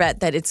safer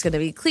bet that it's going to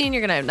be clean.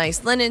 You're going to have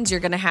nice linens. You're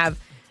going to have,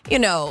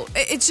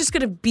 it's just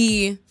going to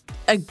be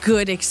a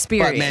good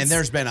experience. But man,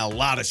 there's been a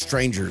lot of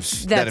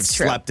strangers that have That's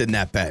true. slept in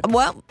that bed.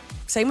 Well,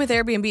 same with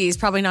Airbnbs,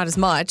 probably not as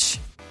much.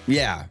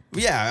 Yeah.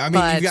 I mean,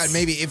 But- you've got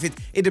maybe if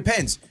it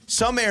depends.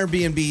 Some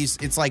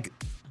Airbnbs, it's like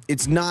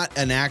it's not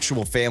an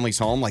actual family's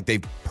home, like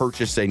they've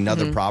purchased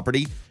another Mm-hmm.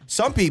 property.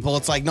 Some people,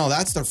 it's like, no,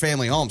 that's their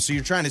family home. So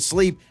you're trying to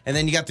sleep, and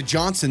then you got the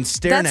Johnsons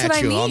staring That's what at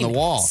I you mean. on the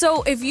wall.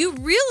 So if you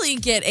really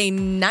get a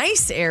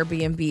nice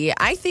Airbnb,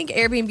 I think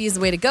Airbnb is the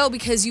way to go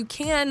because you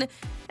can,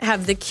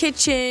 have the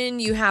kitchen,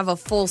 you have a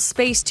full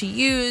space to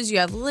use, you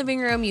have living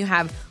room, you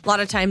have a lot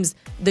of times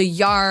the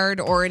yard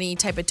or any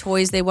type of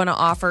toys they want to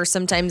offer.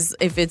 Sometimes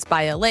if it's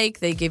by a lake,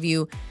 they give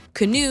you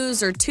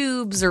canoes or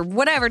tubes or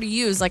whatever to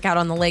use like out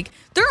on the lake.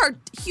 There are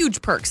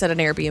huge perks at an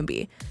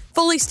Airbnb.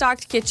 Fully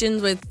stocked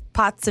kitchens with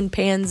pots and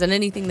pans and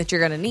anything that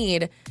you're going to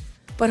need.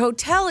 But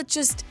hotel, I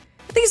think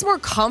it's more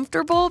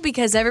comfortable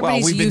because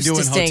everybody's used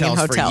to staying in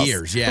hotels for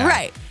years, yeah.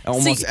 Right.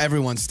 Almost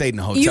everyone stayed in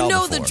a hotel You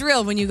know before. the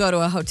drill when you go to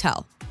a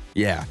hotel.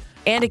 Yeah.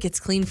 And it gets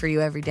clean for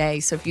you every day.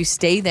 So if you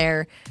stay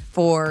there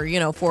for,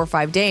 4 or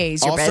 5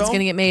 days, your bed's going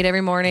to get made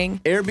every morning.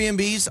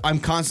 Airbnbs, I'm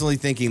constantly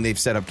thinking they've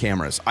set up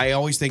cameras. I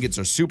always think it's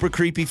a super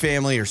creepy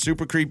family or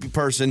super creepy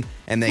person,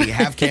 and they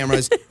have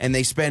cameras, and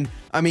they spend,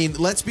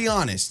 let's be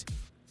honest.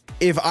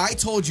 If I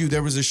told you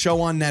there was a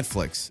show on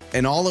Netflix,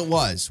 and all it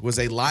was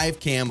a live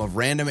cam of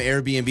random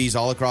Airbnbs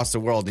all across the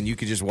world, and you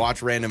could just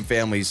watch random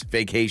families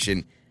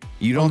vacation,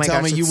 you don't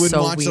tell me you wouldn't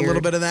watch a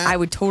little bit of that? I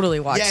would totally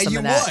watch some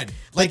of that. Yeah, you would.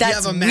 Like,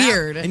 that's you have a map,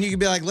 weird. and you could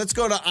be like, let's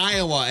go to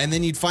Iowa, and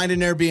then you'd find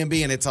an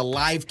Airbnb, and it's a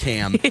live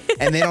cam,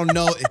 and they don't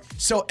know.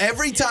 So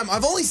every time,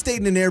 I've only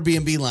stayed in an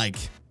Airbnb like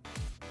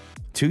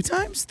 2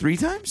 times, 3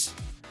 times.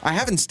 I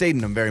haven't stayed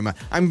in them very much.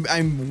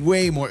 I'm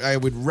way more, I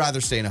would rather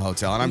stay in a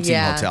hotel, and I'm team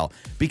hotel.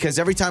 Because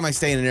every time I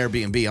stay in an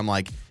Airbnb, I'm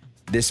like,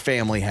 this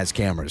family has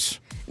cameras.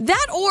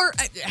 That or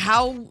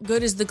how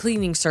good is the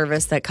cleaning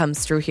service that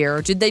comes through here?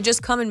 Or did they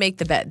just come and make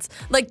the beds?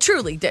 Like,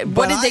 truly,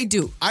 what did they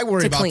do? I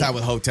worry about clean? that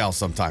with hotels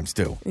sometimes,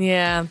 too.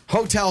 Yeah.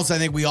 Hotels, I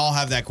think we all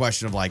have that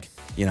question of like,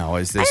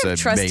 is this I have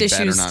trust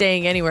issues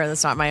staying anywhere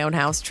that's not my own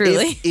house,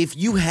 truly. If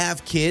you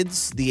have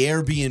kids, the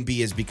Airbnb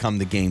has become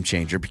the game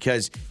changer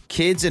because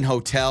kids in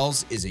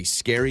hotels is a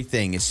scary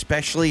thing,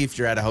 especially if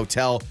you're at a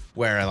hotel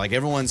where like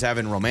everyone's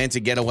having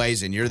romantic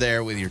getaways and you're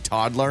there with your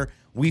toddler.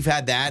 We've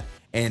had that.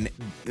 And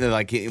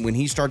like when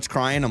he starts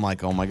crying, I'm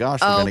like, oh my gosh,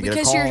 we're going to get a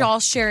call. Because you're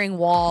all sharing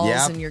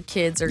walls and your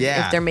kids are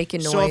if they're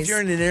making noise. So if you're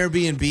in an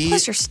Airbnb.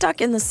 Plus you're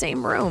stuck in the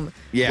same room.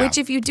 Yeah. Which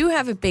if you do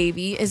have a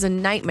baby is a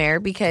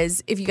nightmare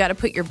because if you got to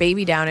put your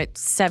baby down at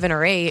 7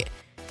 or 8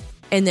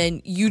 and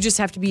then you just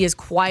have to be as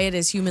quiet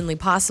as humanly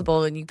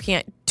possible and you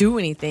can't do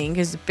anything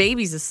because the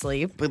baby's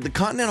asleep. But the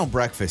continental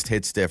breakfast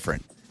hits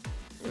different.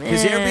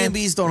 Because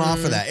Airbnbs don't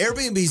offer that.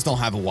 Airbnbs don't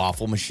have a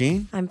waffle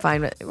machine. I'm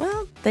fine with it.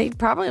 Well, they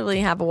probably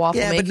have a waffle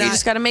maker. You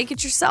just got to make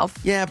it yourself.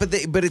 Yeah, but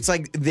it's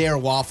like their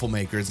waffle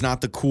maker. It's not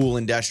the cool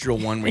industrial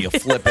one where you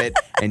flip it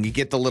and you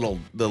get the little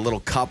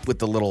cup with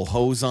the little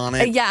hose on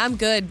it. Yeah, I'm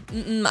good.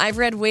 I've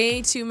read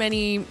way too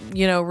many,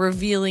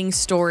 revealing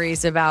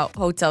stories about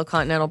hotel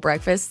continental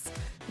breakfasts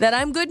that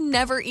I'm good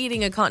never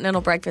eating a continental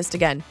breakfast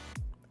again.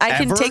 I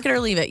can take it or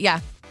leave it.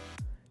 Yeah.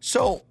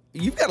 So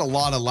you've got a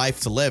lot of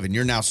life to live, and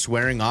you're now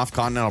swearing off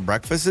continental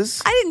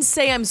breakfasts? I didn't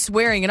say I'm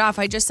swearing it off.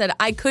 I just said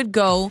I could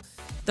go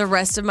the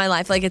rest of my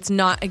life. Like, it's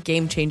not a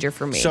game changer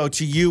for me. So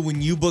to you,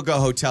 when you book a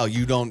hotel,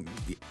 you don't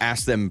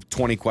ask them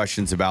 20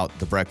 questions about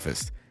the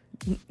breakfast?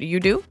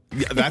 You do?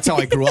 Yeah, that's how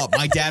I grew up.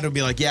 My dad would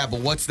be like, yeah, but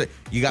what's the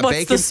bacon?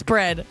 What's the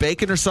spread?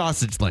 Bacon or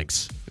sausage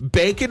links?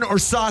 Bacon or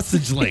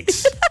sausage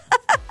links?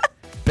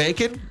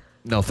 Bacon?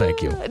 No,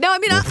 thank you. No,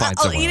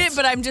 I'll eat it,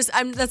 but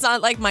that's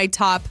not like my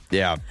top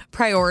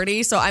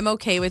priority. So I'm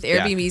okay with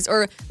Airbnbs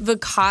or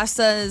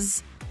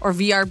Vicasas or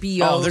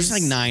VRBOs. Oh, there's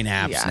like 9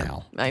 apps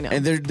now. I know.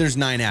 And there's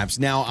 9 apps.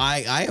 Now,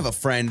 I have a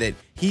friend that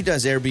he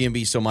does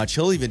Airbnb so much,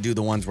 he'll even do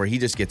the ones where he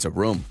just gets a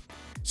room.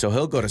 So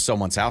he'll go to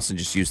someone's house and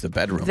just use the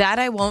bedroom. That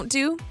I won't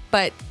do,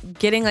 but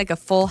getting like a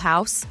full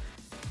house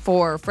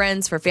for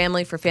friends, for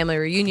family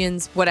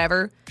reunions,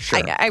 whatever.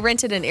 Sure. I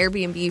rented an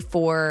Airbnb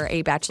for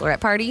a bachelorette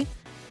party.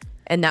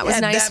 And that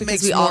was nice that because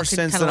makes we all more could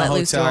sense kind of than a let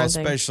loose to hotel, our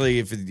thing. especially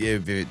if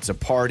it's a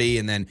party,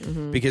 and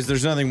then because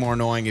there's nothing more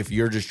annoying if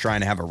you're just trying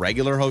to have a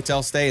regular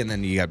hotel stay and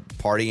then you got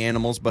party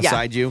animals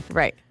beside you.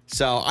 Right.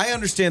 So I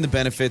understand the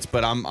benefits,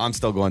 but I'm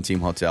still going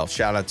team hotel.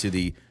 Shout out to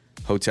the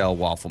hotel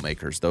waffle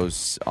makers;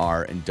 those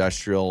are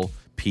industrial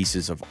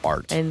pieces of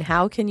art. And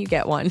how can you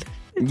get one?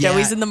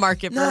 Joey's in the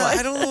market for one.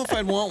 I don't know if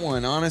I'd want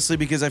one, honestly,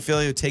 because I feel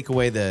like it would take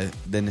away the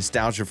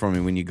nostalgia from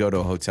me when you go to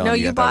a hotel and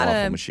you got that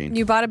waffle machine.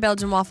 You bought a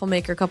Belgian waffle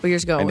maker a couple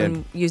years ago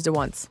and used it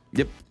once.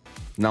 Yep.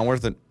 Not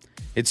worth it.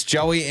 It's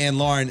Joey and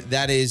Lauren.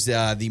 That is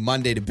the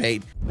Monday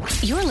debate.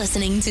 You're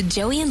listening to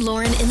Joey and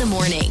Lauren in the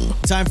morning.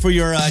 Time for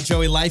your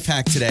Joey life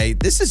hack today.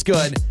 This is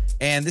good,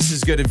 and this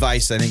is good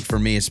advice, I think, for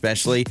me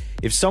especially.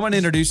 If someone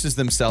introduces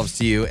themselves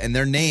to you and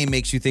their name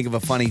makes you think of a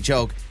funny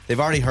joke, they've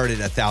already heard it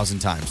 1,000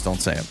 times.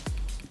 Don't say it.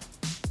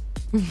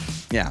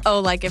 Yeah. Oh,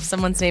 like if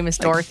someone's name is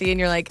Dorothy and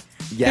you're like,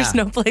 there's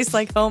no place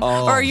like home.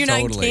 Oh, or you're not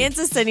in totally.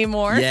 Kansas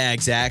anymore. Yeah,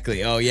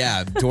 exactly. Oh,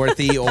 yeah.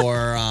 Dorothy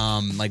or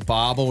like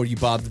Bob, or you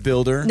Bob the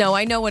Builder. No,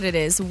 I know what it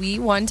is. We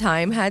one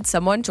time had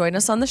someone join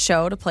us on the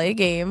show to play a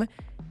game.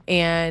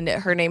 And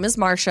her name is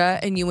Marsha.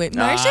 And you went,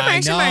 Marsha.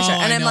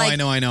 And I'm like,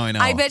 I know.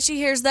 I bet she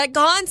hears that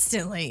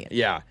constantly.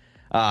 Yeah.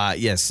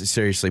 Yes,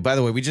 seriously. By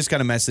the way, we just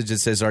got a message that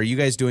says, are you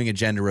guys doing a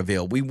gender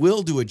reveal? We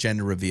will do a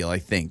gender reveal, I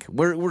think.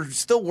 We're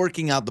still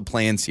working out the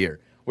plans here.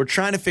 we're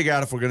trying to figure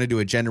out if we're going to do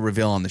a gender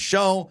reveal on the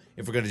show,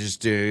 if we're going to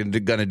just do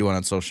it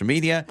on social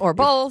media. Or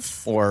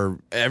both. Or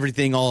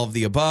everything, all of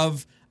the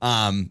above.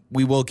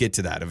 We will get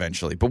to that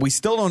eventually, but we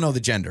still don't know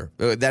the gender.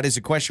 That is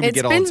a question we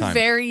get all the time. It's been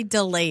very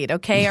delayed,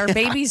 okay? Our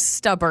baby's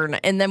stubborn,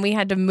 and then we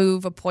had to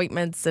move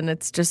appointments, and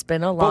it's just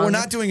been a long But we're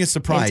not doing a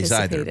surprise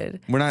either.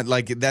 We're not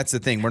like, that's the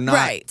thing. We're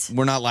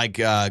not like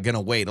going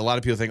to wait. A lot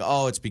of people think,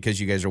 oh, it's because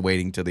you guys are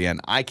waiting till the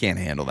end. I can't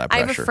handle that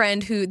pressure. I have a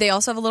friend who, they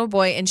also have a little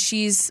boy, and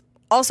she's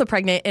also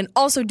pregnant and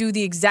also due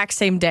the exact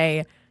same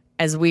day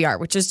as we are,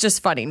 which is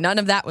just funny. None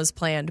of that was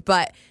planned,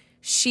 but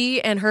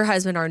she and her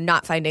husband are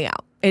not finding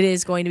out. It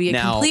is going to be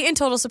a complete and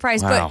total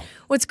surprise. Wow. But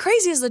what's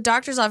crazy is the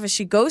doctor's office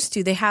she goes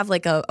to, they have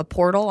like a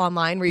portal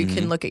online where you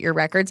can look at your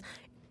records.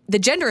 The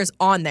gender is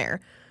on there.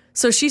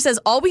 So she says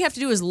all we have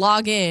to do is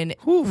log in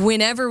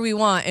whenever we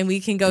want and we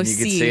can go see. You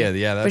can see it.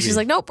 Yeah, but she's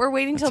like, nope, we're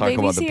waiting till baby's here.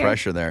 Talk about the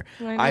pressure there.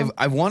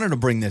 I've wanted to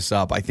bring this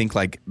up, I think,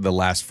 like the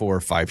last 4 or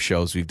 5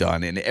 shows we've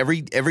done. And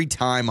every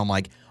time I'm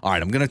like, all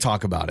right, I'm going to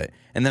talk about it.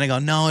 And then I go,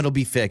 no, it'll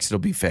be fixed. It'll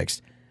be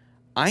fixed.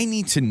 I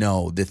need to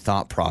know the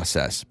thought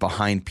process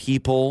behind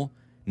people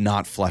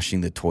not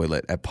flushing the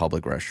toilet at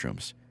public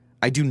restrooms.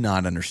 I do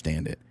not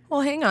understand it.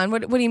 Well, hang on.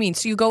 What do you mean?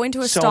 So you go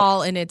into a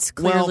stall and it's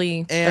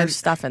clearly there's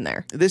stuff in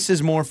there. This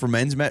is more for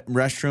men's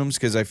restrooms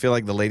because I feel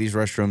like the ladies'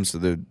 restrooms,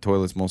 the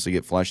toilets mostly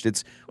get flushed.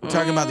 We're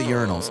talking about the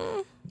urinals.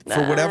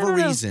 For whatever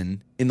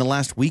reason, in the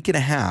last week and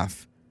a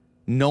half,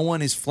 no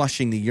one is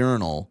flushing the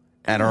urinal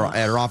at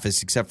our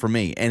office except for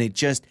me, and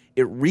it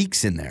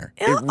reeks in there.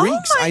 It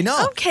reeks. I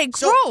know. Okay, gross.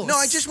 So, no,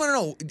 I just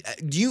want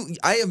to know.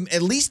 I have,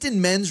 at least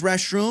in men's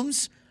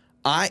restrooms,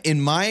 in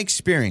my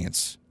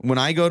experience, when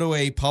I go to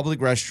a public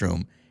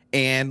restroom,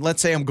 and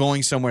let's say I'm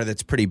going somewhere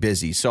that's pretty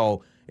busy,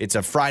 so it's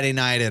a Friday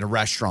night at a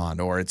restaurant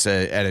or it's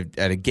at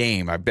a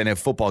game. I've been at a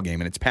football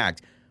game and it's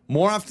packed.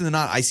 More often than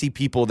not, I see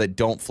people that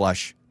don't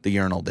flush the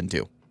urinal than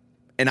do.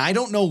 And I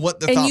don't know what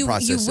the thought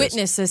process is. And you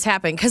witness this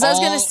happen. Because I was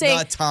going to say,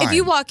 if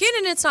you walk in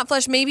and it's not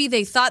flushed, maybe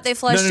they thought they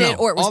flushed it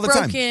or it was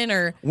broken.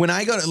 Or when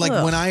I go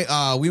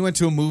to, we went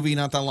to a movie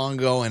not that long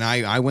ago and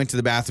I went to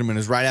the bathroom and it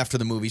was right after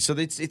the movie. So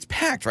it's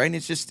packed, right? And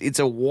it's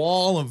a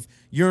wall of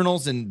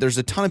urinals and there's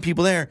a ton of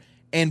people there.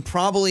 And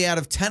probably out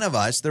of 10 of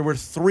us, there were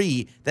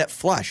 3 that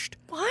flushed.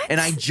 What? And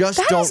I just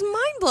That is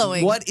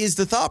mind-blowing. What is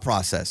the thought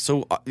process?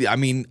 So, I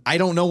mean, I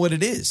don't know what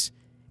it is.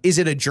 Is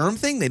it a germ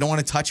thing? They don't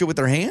want to touch it with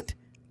their hand?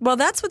 Well,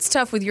 that's what's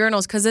tough with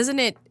urinals because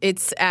isn't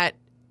it's at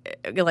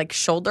like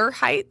shoulder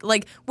height?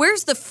 Like,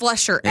 where's the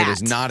flusher at? It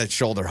is not at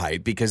shoulder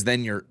height because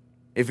then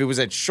if it was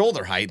at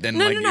shoulder height, then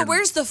No.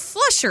 Where's the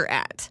flusher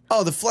at?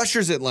 Oh, the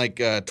flusher's at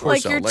torso.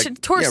 Like your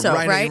torso,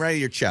 right? Right at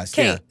your chest.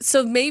 Okay, yeah.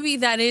 so maybe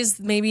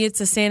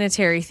it's a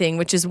sanitary thing,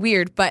 which is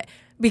weird, but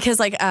because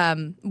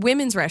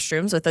women's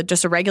restrooms with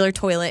just a regular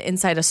toilet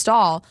inside a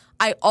stall,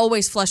 I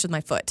always flush with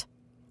my foot.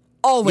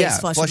 Always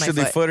flush with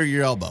my foot or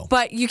your elbow.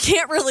 But you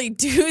can't really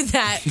do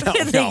that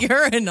with a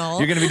urinal.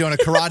 You're going to be doing a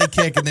karate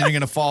kick and then you're going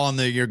to fall on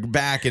your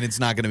back and it's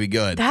not going to be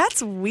good.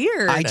 That's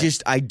weird.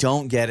 I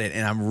don't get it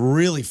and I'm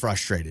really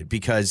frustrated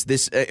because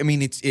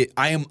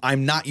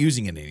I'm not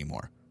using it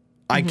anymore.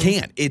 I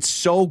can't. It's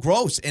so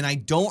gross, and I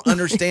don't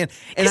understand.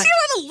 Because you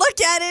want to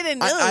look at it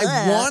and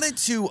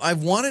I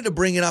wanted to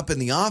bring it up in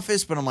the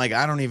office, but I'm like,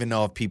 I don't even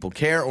know if people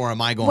care, or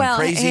am I going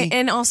crazy?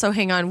 And also,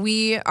 hang on,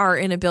 we are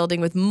in a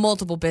building with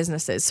multiple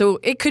businesses, so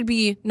it could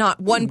be not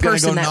one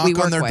person that we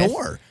work on their with.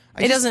 Door.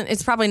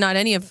 It's probably not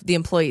any of the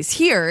employees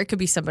here. It could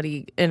be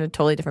somebody in a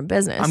totally different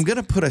business. I'm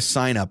gonna put a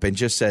sign up and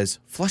just says,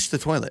 "Flush the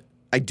toilet."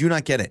 I do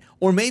not get it.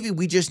 Or maybe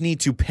we just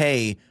need to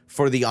pay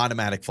for the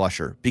automatic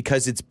flusher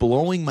because it's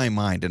blowing my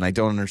mind and I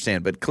don't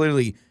understand. But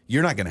clearly,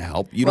 you're not going to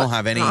help. You don't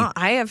have any.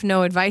 I have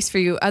no advice for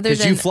you other than.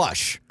 Because you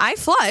flush. I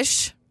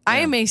flush. Yeah. I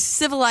am a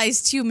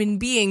civilized human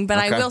being, but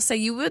I will say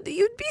you'd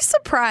be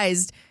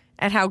surprised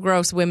at how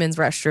gross women's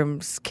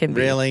restrooms can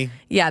be. Really?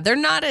 Yeah, they're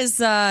not as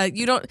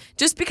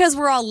just because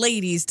we're all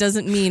ladies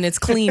doesn't mean it's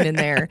clean in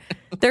there.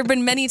 There have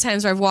been many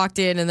times where I've walked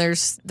in and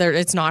it's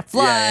not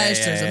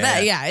flushed.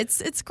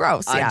 It's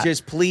gross. Yeah.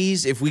 Just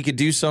please, if we could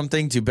do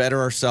something to better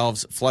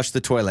ourselves, flush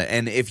the toilet.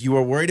 And if you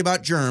are worried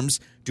about germs,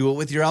 do it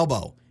with your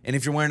elbow. And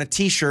if you're wearing a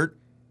T-shirt,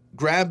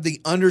 grab the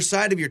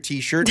underside of your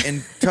T-shirt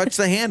and touch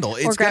the handle.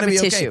 It's going to be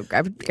tissue.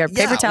 Okay. Grab a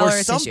paper towel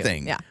or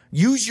something. Tissue. Yeah.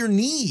 Use your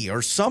knee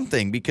or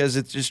something because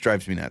it just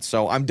drives me nuts.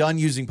 So I'm done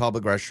using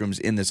public restrooms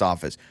in this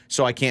office.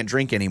 So I can't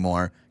drink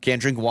anymore.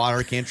 Can't drink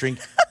water. Can't drink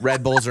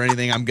Red Bulls or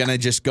anything. I'm going to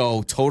just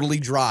go totally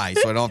dry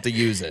so I don't have to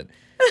use it.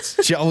 It's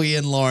Joey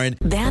and Lauren.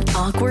 That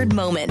awkward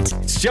moment.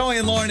 It's Joey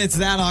and Lauren. It's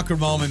that awkward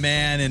moment,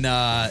 man.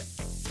 And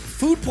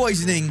food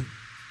poisoning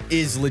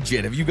is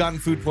legit. Have you gotten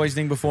food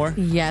poisoning before?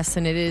 Yes,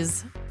 and it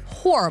is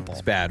horrible.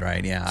 It's bad,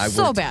 right? Yeah.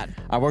 Bad.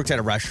 I worked at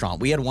a restaurant.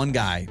 We had one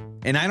guy,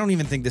 and I don't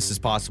even think this is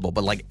possible,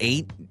 but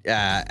ate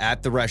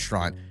at the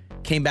restaurant,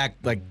 came back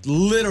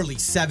literally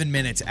 7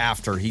 minutes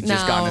after he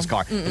just got in his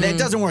car. And that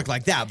doesn't work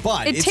like that,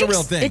 but it's a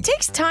real thing. It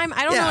takes time.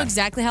 I don't know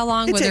exactly how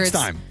long. Whether it's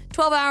time.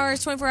 12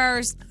 hours, 24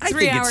 hours,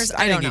 3 hours.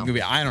 I don't know.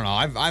 I don't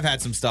know. I've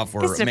had some stuff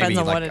where Just depends maybe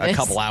on like what it a is.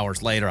 couple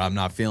hours later I'm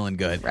not feeling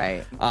good.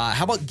 Right.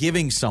 How about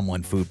giving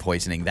someone food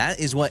poisoning? That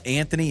is what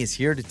Anthony is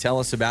here to tell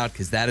us about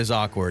because that is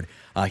awkward.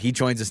 He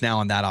joins us now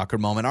on that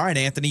awkward moment. All right,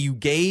 Anthony, you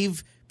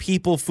gave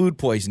people food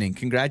poisoning.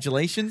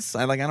 Congratulations.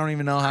 I don't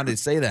even know how to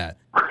say that.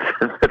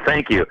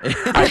 Thank you.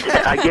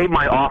 I gave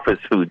my office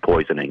food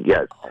poisoning.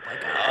 Yes.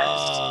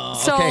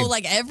 So, okay.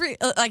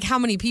 like how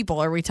many people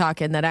are we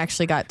talking that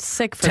actually got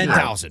sick from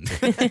 10,000.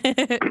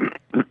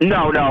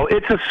 No.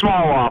 It's a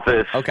small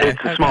office. Okay. It's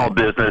a small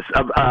business.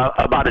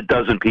 About a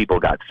dozen people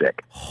got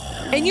sick.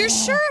 And you're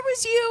sure it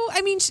was you?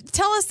 I mean,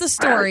 tell us the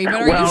story, but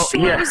are you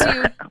sure it was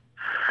you?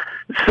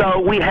 So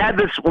we had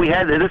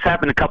this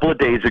happened a couple of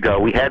days ago.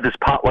 We had this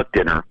potluck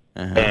dinner,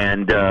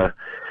 and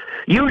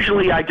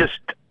usually I just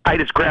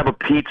grab a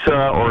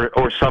pizza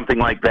or something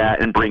like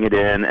that and bring it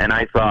in. And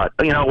I thought,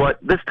 you know what,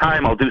 this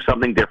time I'll do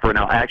something different.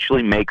 I'll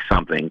actually make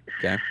something.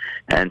 Okay.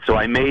 And so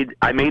I made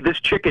this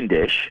chicken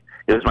dish.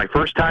 It was my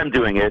first time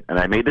doing it, and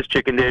I made this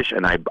chicken dish,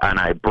 and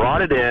I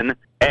brought it in,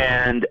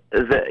 and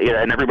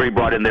everybody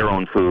brought in their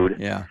own food.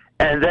 Yeah.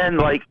 And then,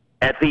 like,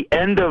 at the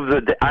end of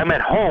the day, I'm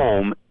at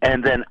home,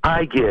 and then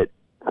I get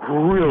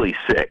really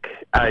sick.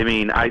 I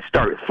mean, I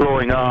start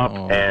throwing up,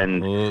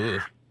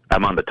 and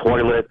I'm on the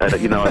toilet. I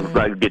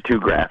get too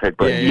graphic,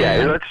 but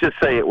let's just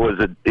say it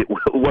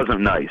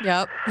wasn't nice.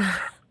 Yep.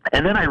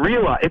 And then I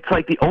realized it's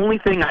like the only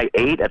thing I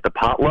ate at the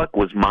potluck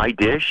was my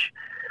dish.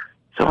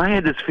 So I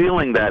had this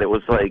feeling that it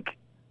was like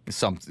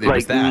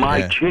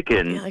my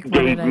chicken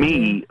gave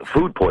me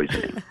food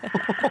poisoning.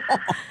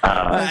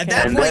 At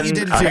that point, you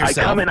did it to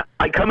yourself.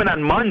 I come in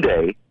on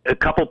Monday, a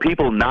couple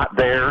people not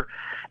there,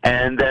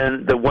 and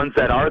then the ones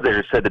that are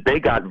there said that they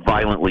got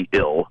violently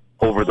ill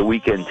over the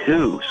weekend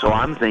too. So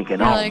I'm thinking,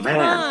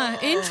 man,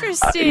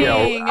 interesting.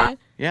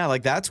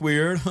 That's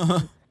weird.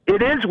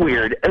 It is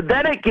weird.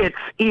 Then it gets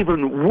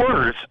even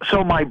worse.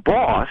 So my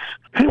boss,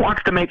 he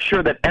wants to make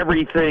sure that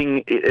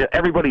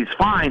everybody's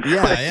fine.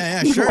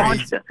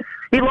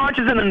 He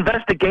launches an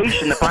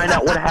investigation to find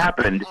out what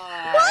happened.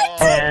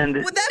 What? And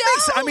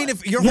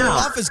if your whole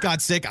office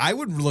got sick, I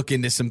would look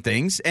into some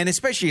things, and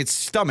especially it's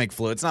stomach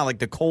flu. It's not like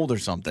the cold or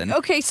something.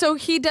 Okay, so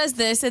he does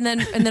this, and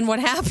then what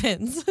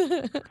happens?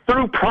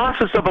 Through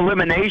process of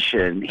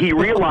elimination, he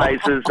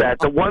realizes that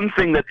the one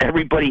thing that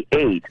everybody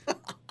ate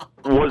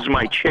was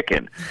my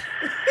chicken.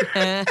 So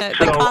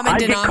I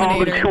get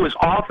called into his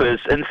office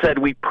and said,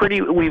 we've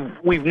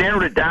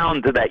narrowed it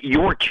down to that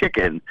your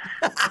chicken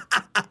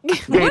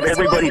gave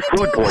everybody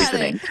food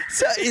poisoning.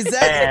 So is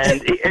that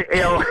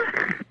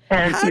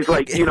and he's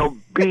like,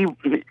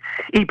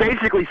 he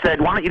basically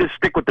said, why don't you just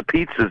stick with the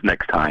pizzas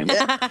next time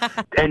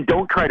and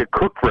don't try to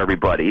cook for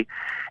everybody.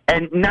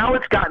 And now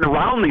it's gotten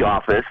around the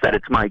office that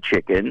it's my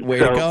chicken. Way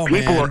to go,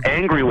 people man. are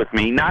angry with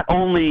me. Not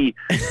only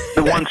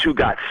the ones who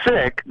got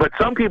sick, but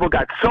some people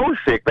got so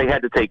sick they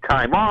had to take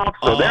time off.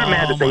 So they're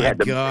mad that they had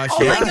to burn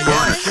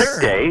a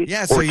sick day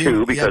or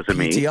two because of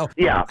me.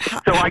 Yeah.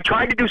 So I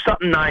tried to do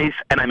something nice,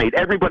 and I made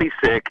everybody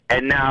sick.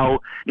 And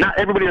now, not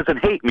everybody doesn't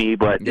hate me,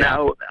 but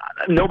now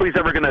nobody's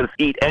ever going to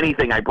eat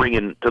anything I bring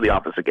into the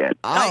office again.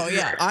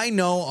 I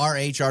know our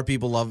HR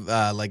people love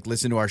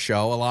listen to our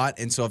show a lot,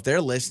 and so if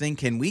they're listening,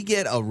 can we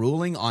get a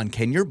ruling on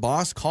can your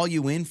boss call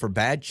you in for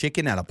bad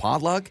chicken at a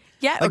potluck?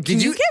 Yeah, can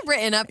you get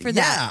written up for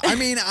that? Yeah, I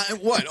mean,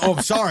 what? Oh,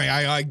 sorry,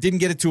 I didn't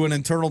get it to an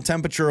internal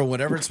temperature or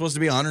whatever it's supposed to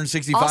be,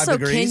 165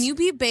 degrees. Also, can you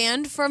be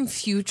banned from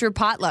future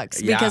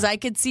potlucks? Because I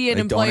could see an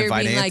employer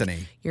being Anthony.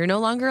 like, you're no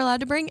longer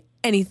allowed to bring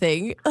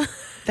anything.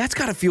 That's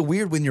got to feel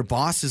weird when your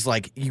boss is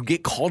like, you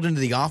get called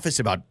into the office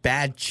about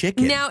bad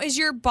chicken. Now, is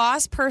your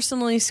boss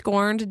personally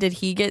scorned? Did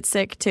he get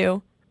sick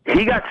too?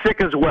 He got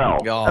sick as well,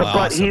 but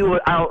awesome.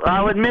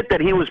 I'll admit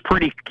that he was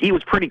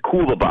pretty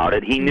cool about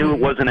it. He knew it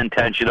wasn't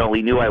intentional.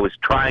 He knew I was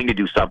trying to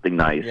do something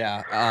nice.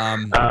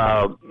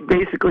 Yeah.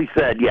 Basically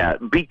said,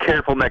 be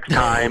careful next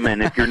time,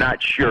 and if you're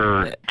not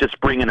sure, just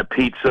bring in a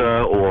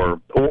pizza or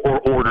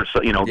order.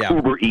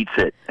 Uber Eats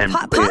it and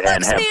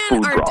potlucks, have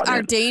food brought are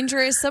in.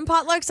 dangerous. Some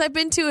potlucks I've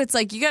been to, it's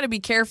like you got to be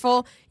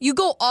careful. You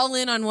go all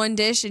in on one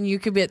dish, and you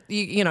could be,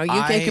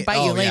 it could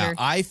bite you later. Yeah.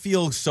 I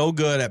feel so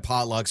good at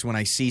potlucks when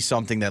I see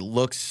something that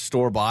looks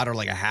store-bought or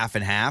like a half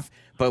and half.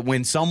 But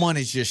when someone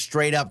is just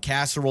straight up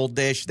casserole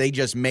dish, they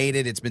just made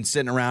it. It's been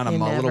sitting around.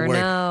 I'm a little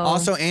worried.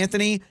 Also,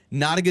 Anthony,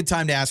 not a good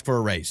time to ask for a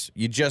raise.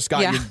 You just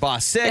got your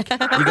boss sick. You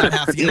gotta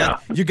have to.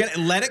 You're gonna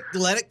let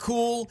it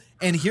cool.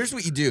 And here's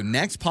what you do: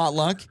 next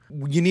potluck,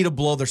 you need to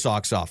blow their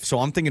socks off. So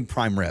I'm thinking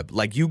prime rib.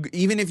 Like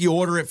even if you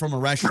order it from a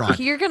restaurant,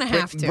 you're gonna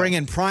have to bring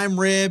in prime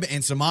rib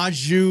and some au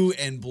jus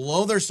and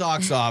blow their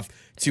socks off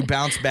to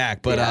bounce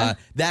back. But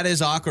that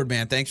is awkward,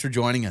 man. Thanks for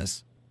joining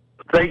us.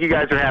 Thank you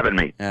guys for having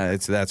me.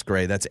 That's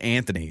great. That's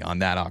Anthony on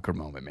that awkward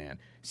moment, man.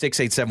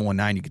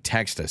 68719, you can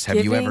text us. Have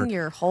Giving you ever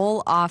your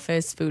whole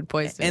office food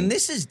poisoning? And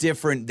this is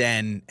different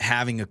than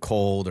having a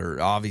cold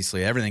or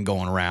obviously everything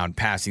going around,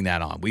 passing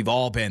that on. We've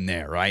all been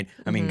there, right?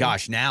 I mean,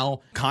 gosh,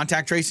 now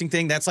contact tracing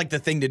thing, that's like the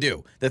thing to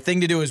do. The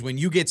thing to do is when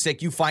you get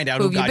sick, you find out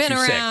who got you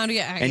sick.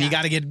 And you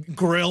got to get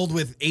grilled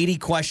with 80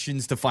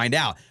 questions to find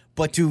out.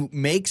 But to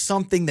make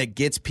something that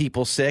gets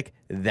people sick,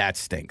 that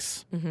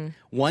stinks.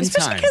 One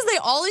Especially time, because they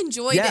all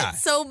enjoyed it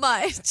so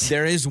much.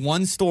 there is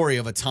one story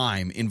of a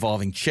time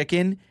involving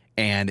chicken.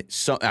 And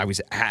so I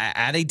was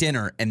at a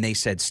dinner and they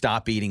said,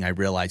 stop eating. I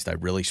realized I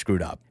really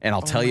screwed up. And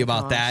I'll tell you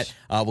about that.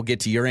 We'll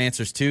get to your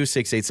answers too.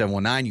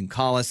 68719. You can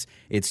call us.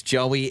 It's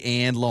Joey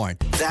and Lauren.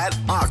 That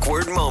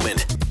awkward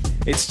moment.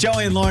 It's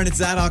Joey and Lauren. It's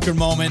that awkward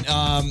moment.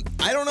 I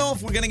don't know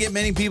if we're going to get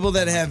many people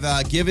that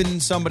have given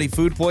somebody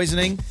food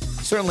poisoning.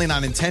 Certainly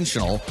not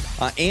intentional.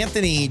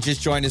 Anthony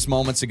just joined us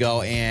moments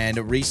ago, and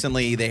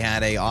recently they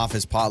had a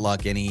office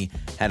potluck, and he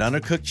had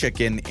undercooked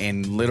chicken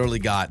and literally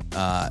got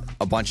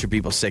a bunch of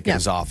people sick in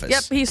his office.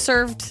 Yep, he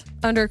served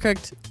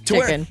undercooked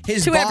chicken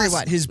to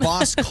everyone. His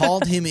boss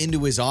called him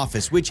into his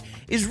office, which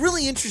is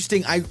really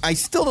interesting. I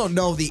still don't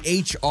know the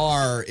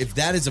HR if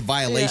that is a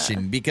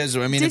violation because,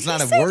 I mean, it's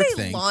not a work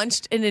thing. They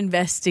launched an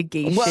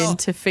investigation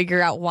to figure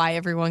out why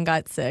everyone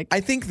got sick? I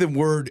think the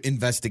word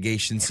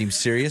investigation seems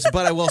serious,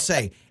 but I will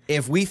say,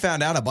 if we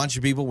found out a bunch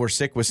of people were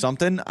sick with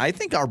something, I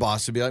think our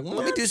boss would be like, well,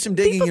 let me do some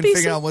digging and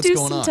figure out what's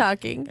going on.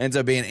 Talking. Ends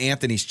up being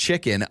Anthony's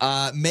chicken.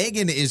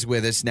 Megan is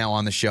with us now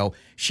on the show.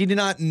 She did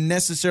not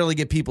necessarily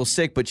get people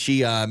sick, but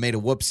she made a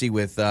whoopsie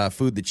with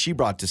food that she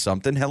brought to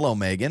something. Hello,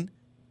 Megan.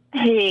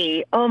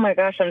 Hey, oh my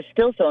gosh, I'm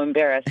still so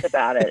embarrassed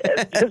about it.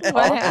 It's just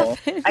awful.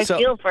 I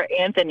feel for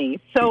Anthony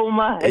so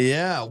much.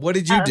 Yeah, what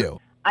did you do?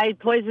 I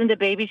poisoned a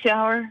baby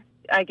shower,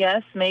 I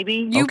guess,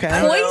 maybe. You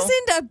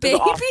poisoned a baby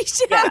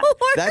shower? Yeah.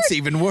 That's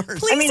even worse.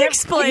 Please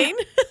explain.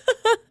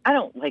 I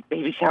don't like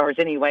baby showers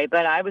anyway,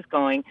 but I was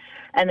going,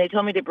 and they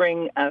told me to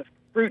bring a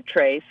fruit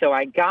tray, so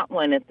I got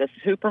one at the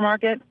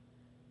supermarket.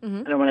 I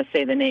don't want to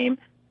say the name.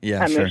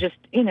 Yeah, It sure. was just,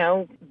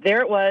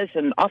 there it was,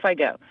 and off I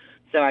go.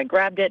 So I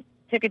grabbed it,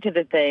 took it to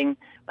the thing,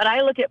 but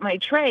I look at my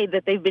tray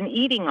that they've been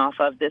eating off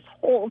of this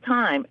whole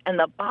time, and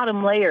the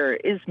bottom layer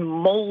is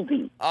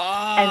moldy.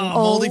 Oh,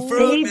 moldy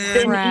fruit,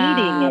 they've been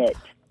eating it.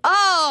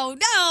 Oh,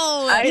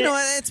 no. You know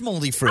what? It's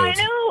moldy fruit. I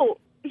know.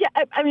 Yeah,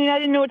 I mean, I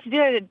didn't know what to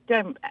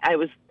do.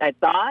 I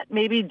thought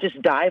maybe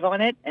just dive on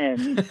it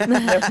and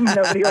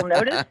nobody will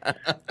notice.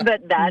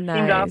 But that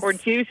seemed awkward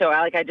too. So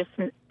I just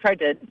tried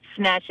to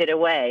snatch it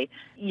away.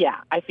 Yeah,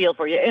 I feel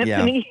for you,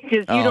 Anthony,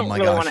 because you don't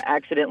really want to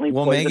accidentally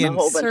poison Megan, a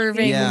whole bunch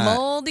serving of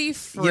moldy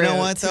fruit. You know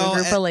what, though? To a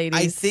group of ladies.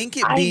 I think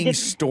it being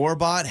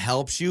store-bought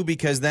helps you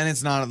because then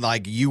it's not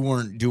like you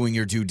weren't doing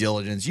your due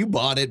diligence. You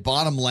bought it,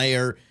 bottom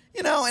layer.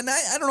 And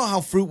I don't know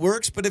how fruit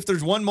works, but if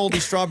there's one moldy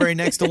strawberry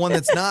next to one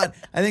that's not,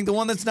 I think the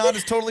one that's not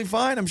is totally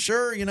fine. I'm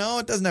sure, it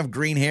doesn't have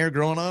green hair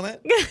growing on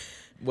it.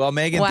 Well,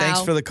 Megan,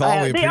 thanks for the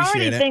call. We appreciate it. They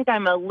already think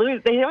I'm a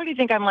loser. They already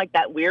think I'm like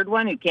that weird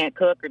one who can't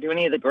cook or do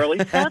any of the girly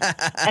stuff.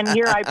 And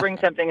here I bring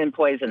something and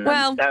poison them.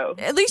 Well, so,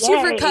 at least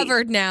you've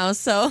recovered now,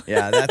 so.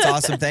 Yeah, that's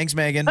awesome. Thanks,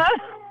 Megan.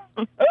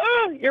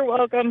 You're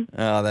welcome.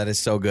 Oh, that is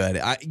so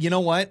good. You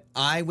know what?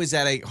 I was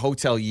at a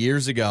hotel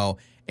years ago,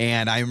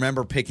 and I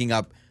remember picking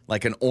up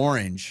like an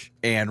orange,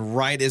 and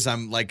right as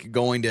I'm like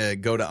going to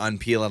go to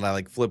unpeel it, I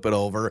like flip it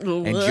over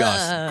and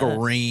just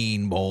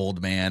green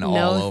mold, man,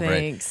 all over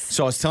it.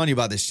 So I was telling you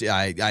about this.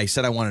 I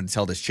said I wanted to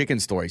tell this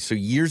chicken story. So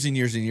years and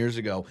years and years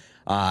ago,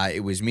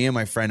 it was me and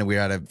my friend, and we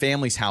were at a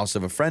family's house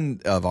of a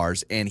friend of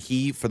ours, and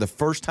he, for the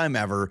first time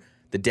ever,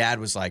 the dad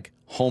was like,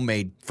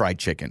 homemade fried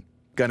chicken,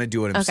 gonna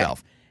do it himself.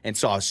 Okay. And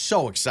so I was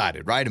so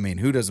excited, right? I mean,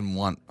 who doesn't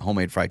want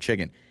homemade fried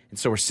chicken? And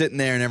so we're sitting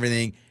there and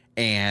everything,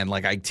 and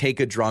like I take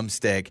a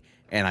drumstick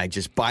and I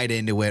just bite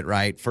into it,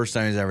 right? First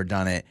time I've ever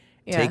done it.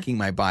 Yeah. Taking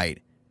my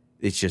bite,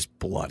 it's just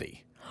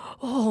bloody.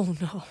 Oh,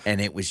 no. And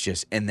it was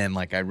just, and then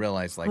like I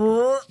realized like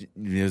it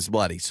was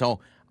bloody. So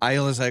I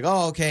was like,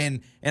 oh, okay.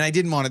 And I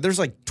didn't want it. There's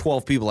like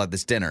 12 people at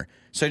this dinner.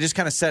 So I just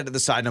kind of set it to the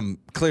side, and I'm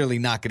clearly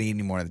not going to eat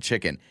any more of the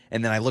chicken.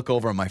 And then I look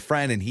over at my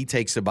friend, and he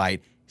takes a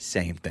bite.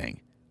 Same thing.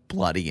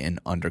 Bloody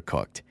and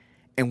undercooked.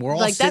 And we're all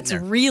like, sitting that's there.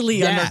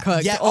 really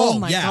undercooked. Yeah. Oh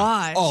my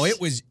gosh. Oh, it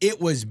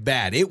was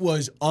bad. It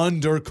was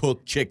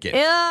undercooked chicken.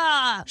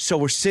 Yeah. So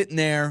we're sitting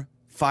there.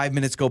 5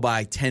 minutes go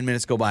by. 10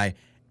 minutes go by.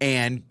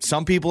 And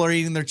some people are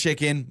eating their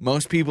chicken.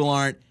 Most people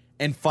aren't.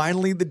 And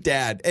finally the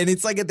dad, and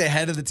it's like at the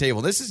head of the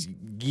table. This is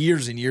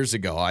years and years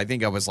ago. I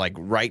think I was like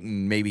right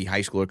in maybe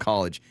high school or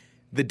college.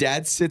 The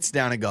dad sits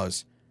down and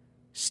goes,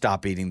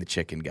 stop eating the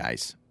chicken,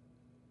 guys.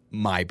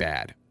 My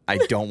bad. I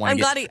don't want to I'm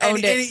glad he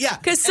owned it. Yeah.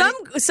 Because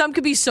some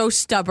could be so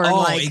stubborn. Oh,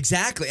 like,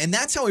 exactly. And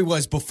that's how he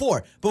was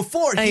before.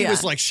 Before, he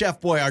was like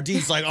Chef Boyardee.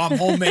 He's like, I'm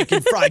home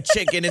making fried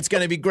chicken. It's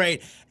going to be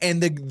great.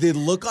 And the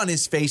look on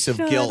his face of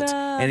guilt.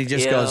 And he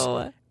just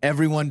goes,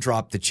 everyone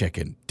drop the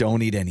chicken.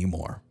 Don't eat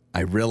anymore.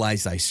 I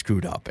realized I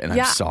screwed up, and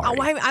I'm sorry.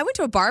 I went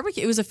to a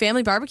barbecue. It was a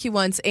family barbecue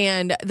once,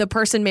 and the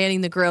person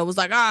manning the grill was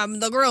like, I'm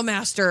the grill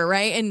master,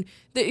 right? And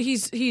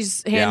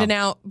he's handing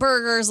out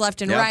burgers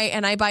left and right,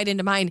 and I bite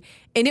into mine.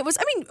 And it was,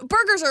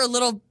 burgers are a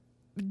little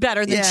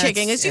better than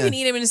chicken, because you can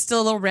eat them and it's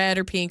still a little red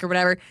or pink or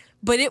whatever.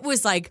 But it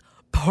was like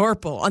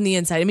purple on the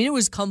inside. I mean, it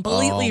was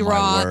completely Oh, my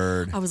raw.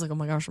 word. I was like, oh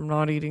my gosh, I'm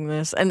not eating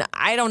this. And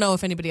I don't know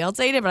if anybody else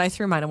ate it, but I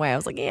threw mine away. I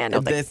was like, yeah, no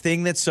The thanks.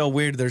 thing that's so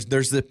weird, there's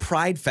the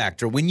pride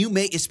factor. When you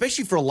make,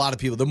 especially for a lot of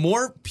people, the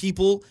more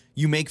people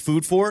you make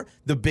food for,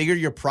 the bigger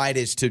your pride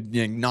is to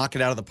knock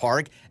it out of the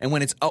park. And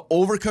when it's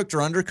overcooked or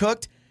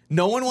undercooked,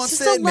 no one wants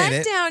It's to just a admit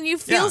it. letdown. You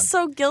feel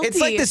so guilty. It's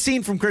like the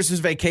scene from Christmas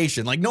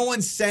Vacation. Like, no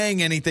one's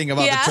saying anything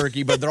about Yeah. the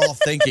turkey, but they're all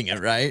thinking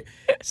it, right?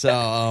 So,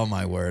 oh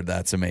my word,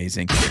 that's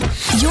amazing.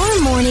 Your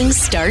mornings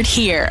start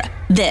here.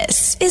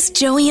 This is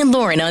Joey and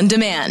Lauren on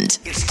demand.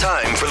 It's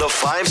time for the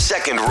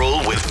 5-second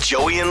rule with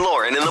Joey and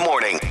Lauren in the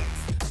morning.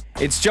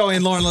 It's Joey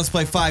and Lauren. Let's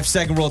play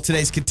 5-second rule.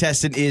 Today's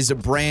contestant is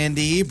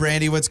Brandy.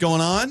 Brandy, what's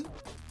going on?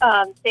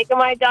 Taking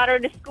my daughter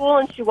to school,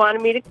 and she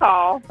wanted me to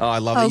call. Oh, I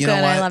love it. Oh, You good.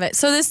 know what? I love it.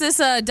 So this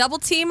a double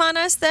team on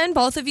us then,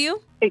 both of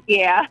you?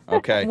 Yeah.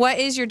 Okay. What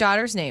is your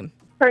daughter's name?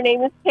 Her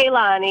name is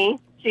Kaylani.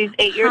 She's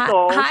 8 years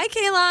old. Hi,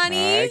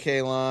 Kaylani. Hi,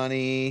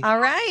 Kaylani. All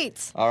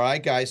right. All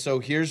right, guys. So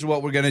here's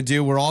what we're going to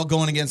do. We're all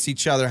going against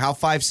each other. How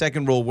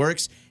 5-second rule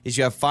works is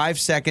you have 5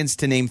 seconds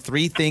to name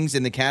 3 things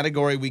in the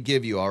category we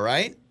give you, all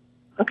right?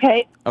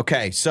 Okay.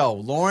 Okay, so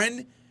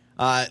Lauren,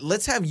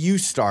 let's have you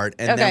start,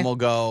 and then we'll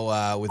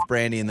go with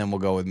Brandy, and then we'll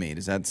go with me.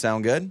 Does that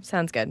sound good?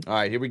 Sounds good. All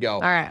right, here we go.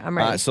 All right, I'm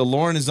ready. So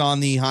Lauren is on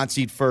the hot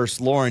seat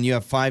first. Lauren, you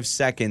have 5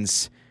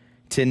 seconds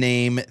to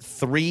name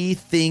 3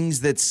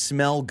 things that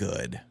smell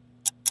good.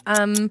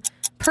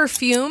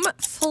 Perfume,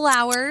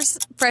 flowers,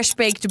 fresh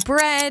baked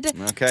bread.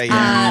 Okay,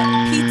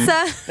 yeah.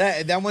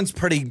 Pizza. That one's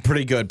pretty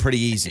good, pretty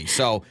easy.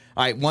 So, all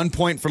right, 1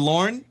 point for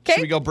Lauren. Okay.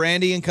 Should we go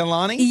Brandy and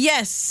Kalani?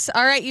 Yes.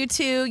 All right, you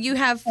two. You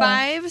have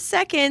 5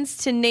 seconds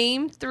to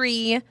name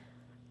 3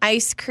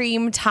 ice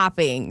cream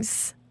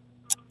toppings.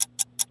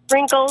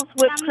 Sprinkles,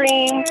 whipped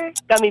cream,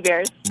 gummy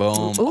bears.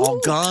 Boom.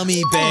 Oh,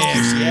 gummy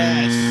bears,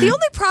 yes. The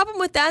only problem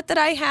with that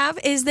I have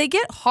is they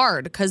get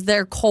hard because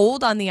they're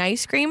cold on the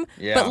ice cream.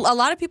 Yeah. But a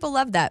lot of people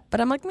love that.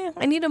 But I'm like, man,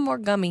 I need a more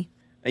gummy.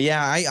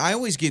 Yeah, I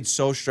always get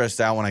so stressed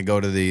out when I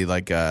go to the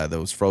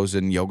those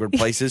frozen yogurt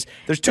places.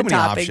 There's too many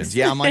toppings. options.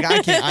 Yeah, I'm like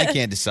I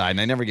can't decide, and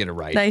I never get it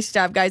right. Nice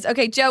job, guys.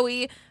 Okay,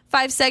 Joey,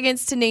 5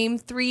 seconds to name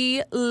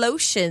 3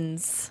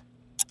 lotions.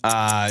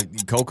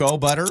 Cocoa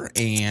butter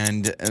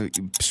and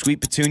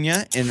sweet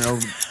petunia and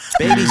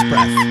baby's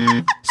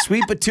breath.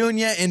 Sweet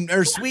petunia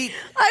or sweet.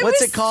 What's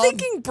it called?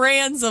 Thinking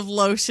brands of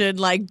lotion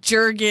like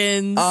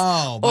Jergens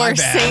my or bad.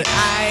 St.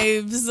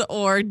 Ives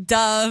or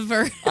Dove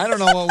or I don't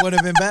know what would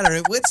have been better.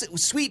 What's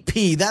sweet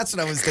pea? That's what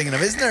I was thinking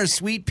of. Isn't there a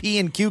sweet pea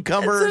and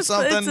cucumber or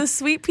something? It's a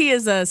sweet pea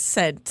is a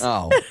scent.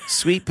 Oh,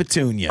 sweet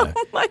petunia.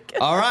 Oh my God.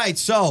 All right,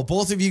 so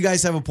both of you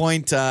guys have a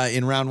point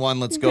in round 1.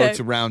 Let's go Okay.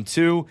 to round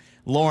 2.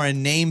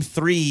 Lauren, name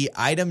 3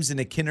 items in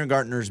a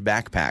kindergartner's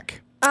backpack.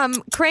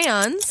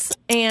 Crayons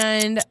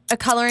and a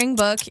coloring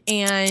book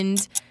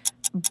and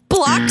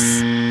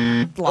blocks.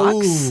 Blocks.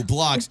 Ooh,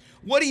 blocks.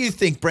 What do you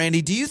think,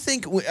 Brandy? Do you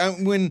think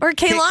when Or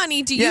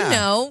Kaylani, do Yeah.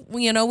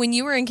 you know, when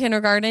you were in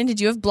kindergarten, did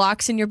you have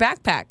blocks in your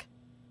backpack?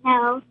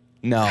 No.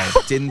 No,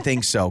 didn't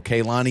think so.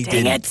 Kaylani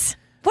Dang didn't. it.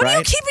 What do you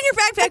Right? keep in your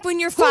backpack when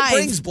you're Who 5?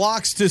 brings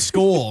blocks to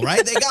school,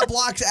 right? They got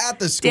blocks at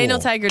the school. Daniel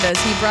Tiger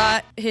does. He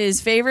brought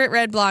his favorite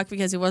red block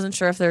because he wasn't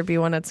sure if there'd be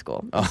one at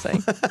school. Just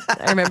saying.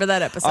 I remember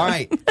that episode. All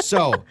right,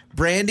 so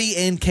Brandy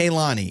and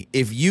Kaylani,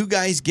 if you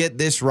guys get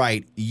this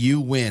right, you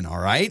win, all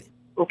right?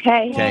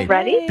 Okay.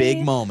 Ready?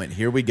 Big moment.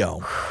 Here we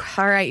go.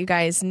 All right, you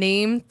guys.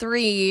 Name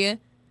 3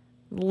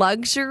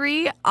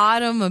 luxury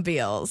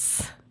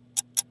automobiles.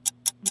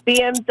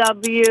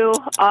 BMW,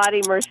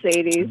 Audi,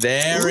 Mercedes.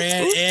 There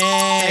it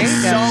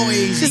is. So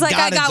easy. She's like,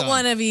 I it got done.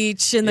 one of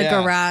each in the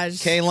Yeah.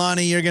 garage.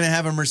 Kaylani, you're going to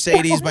have a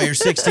Mercedes by your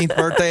 16th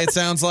birthday, it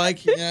sounds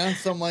like. Yeah,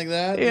 something like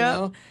that. you Yeah.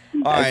 know?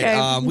 All right,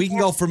 Okay. we can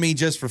go for me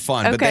just for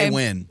fun, but they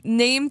win.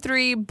 Name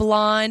 3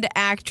 blonde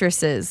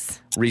actresses.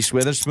 Reese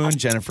Witherspoon,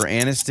 Jennifer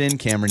Aniston,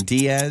 Cameron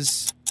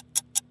Diaz.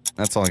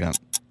 That's all I got.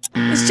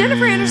 Is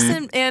Jennifer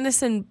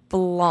Aniston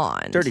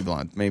blonde? Dirty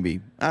blonde, maybe.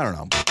 I don't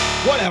know.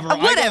 Whatever.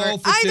 Whatever. I go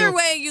for Either 2.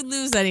 way, you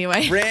lose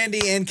anyway.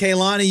 Randy and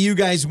Kaylani, you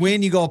guys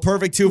win. You go a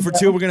perfect 2 for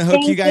 2. We're going to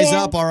hook you guys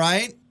up, all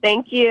right?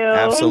 Thank you.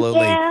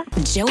 Absolutely.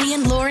 Joey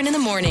and Lauren in the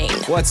morning.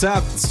 What's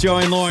up? It's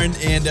Joey and Lauren,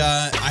 and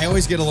I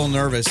always get a little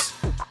nervous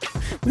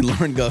when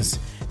Lauren goes,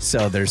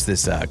 so there's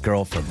this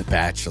girl from The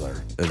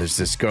Bachelor. There's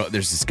this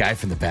guy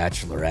from The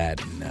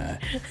Bachelorette,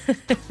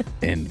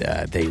 and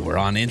they were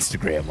on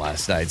Instagram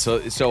last night.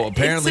 So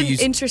apparently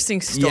it's an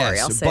interesting story,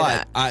 yes, I'll say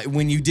but that.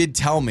 when you did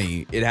tell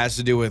me it has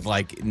to do with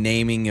like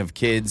naming of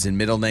kids and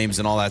middle names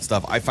and all that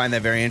stuff, I find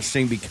that very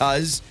interesting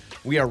because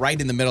we are right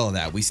in the middle of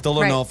that. We still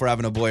don't know if we're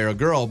having a boy or a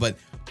girl, but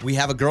we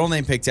have a girl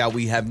name picked out.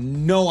 We have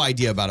no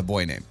idea about a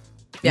boy name.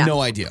 Yeah.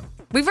 No idea.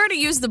 We've already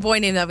used the boy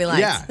name that we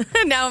liked. Yeah.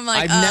 Now I'm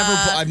like,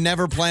 I've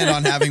never planned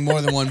on having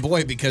more than one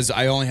boy because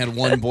I only had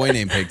one boy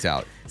name picked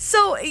out.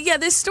 So, yeah,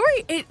 this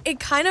story, it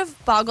kind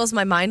of boggles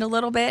my mind a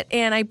little bit,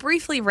 and I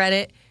briefly read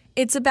it,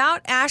 It's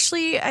about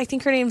Ashley. I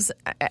think her name's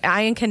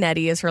Ian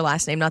Canetti is her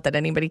last name. Not that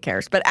anybody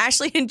cares, but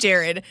Ashley and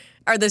Jared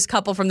are this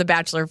couple from the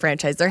Bachelor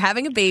franchise. They're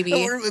having a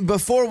baby.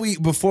 Before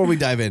we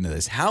dive into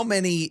this, how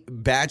many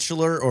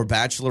Bachelor or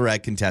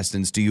Bachelorette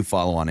contestants do you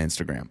follow on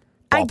Instagram?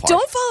 Ballpark. I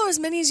don't follow as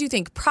many as you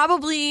think.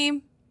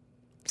 Probably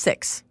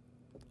 6.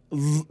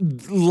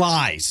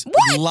 Lies.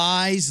 What?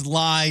 Lies.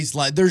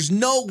 There's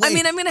no way. I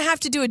mean, I'm going to have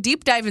to do a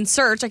deep dive and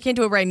search. I can't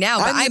do it right now,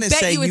 but I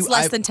bet you it's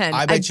less than 10.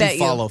 I bet you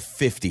follow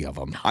 50 of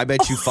them. I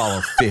bet you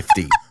follow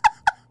 50.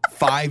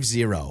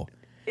 50.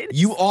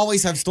 You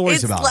always have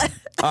stories about them.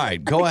 All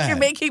right, go ahead. You're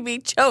making me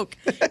choke.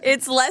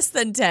 It's less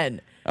than 10.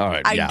 All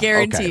right, I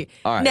guarantee. Okay.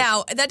 All right.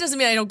 Now, that doesn't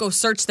mean I don't go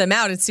search them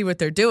out and see what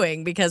they're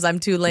doing because I'm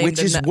too lame Which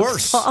to is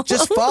worse.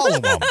 Just follow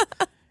them.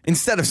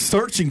 Instead of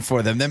searching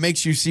for them, that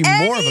makes you seem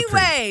more of a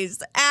creep.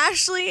 Anyways,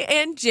 Ashley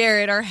and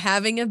Jared are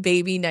having a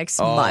baby next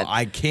month.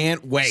 I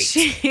can't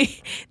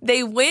wait.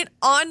 They went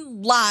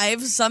on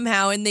live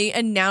somehow and they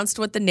announced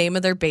what the name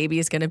of their baby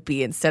is going to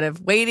be. Instead of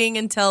waiting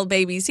until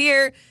baby's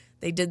here,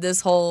 they did this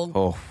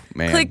whole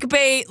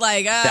clickbait,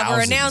 like,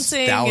 we're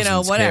announcing,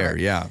 whatever.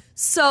 Yeah.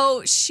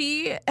 So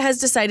she has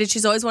decided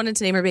she's always wanted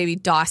to name her baby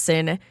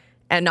Dawson,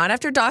 and not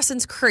after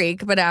Dawson's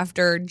Creek, but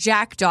after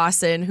Jack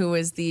Dawson, who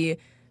is the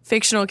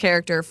fictional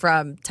character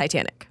from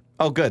Titanic.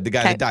 Oh, good. The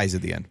guy that dies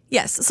at the end.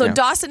 Yes. So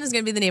Dawson is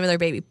going to be the name of their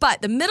baby.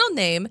 But the middle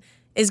name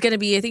is going to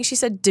be, I think she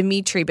said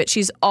Dimitri, but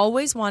she's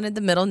always wanted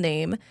the middle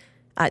name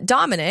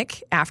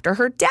Dominic after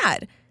her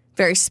dad.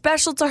 Very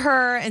special to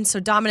her. And so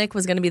Dominic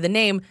was going to be the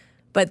name,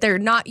 but they're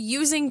not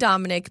using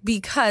Dominic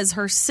because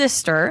her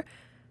sister,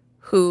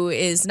 who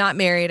is not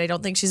married, I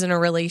don't think she's in a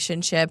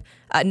relationship,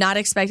 not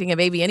expecting a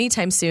baby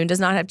anytime soon, does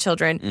not have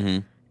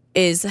children,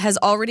 has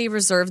already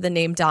reserved the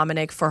name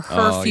Dominic for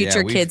her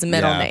future kid's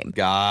middle name.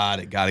 Got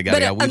it.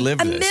 But we live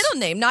this. A middle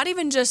name, not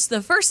even just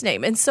the first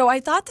name. And so I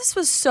thought this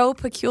was so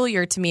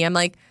peculiar to me. I'm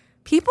like,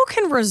 people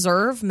can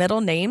reserve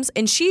middle names,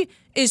 and she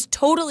is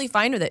totally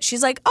fine with it.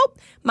 She's like, oh,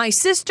 my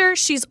sister,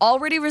 she's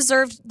already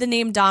reserved the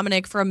name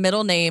Dominic for a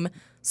middle name,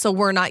 so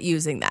we're not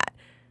using that.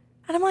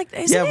 And I'm like,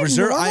 isn't it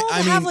normal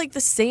to have like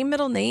the same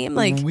middle name?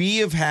 Like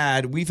we've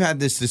had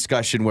this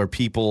discussion where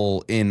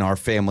people in our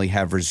family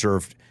have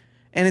reserved.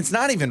 And it's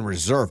not even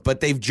reserved,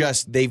 but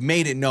they've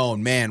made it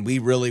known, man, we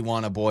really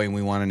want a boy and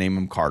we want to name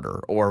him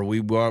Carter. Or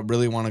we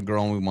really want a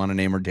girl and we want to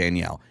name her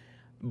Danielle.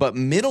 But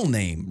middle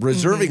name,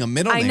 reserving a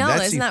middle name. I know,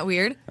 isn't that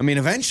weird? I mean,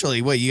 eventually,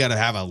 you got to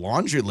have a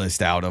laundry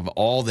list out of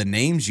all the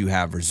names you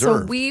have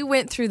reserved. So we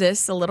went through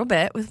this a little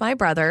bit with my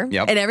brother.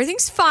 Yep. And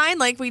everything's fine.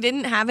 Like, we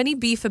didn't have any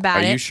beef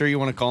about it. Are you sure you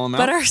want to call him out?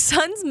 But our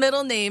son's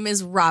middle name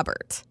is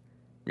Robert.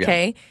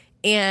 Okay? Yeah.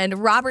 And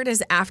Robert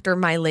is after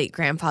my late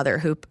grandfather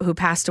who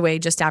passed away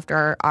just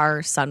after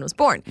our son was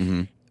born.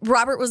 Mm-hmm.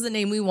 Robert was the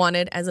name we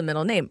wanted as a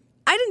middle name.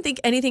 I didn't think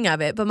anything of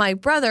it, but my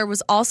brother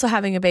was also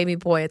having a baby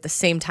boy at the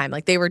same time.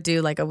 Like, they were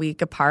due like a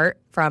week apart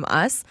from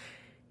us.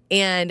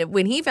 And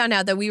when he found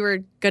out that we were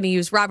going to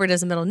use Robert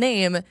as a middle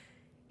name,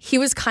 he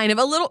was kind of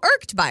a little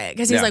irked by it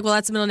because he's like, well,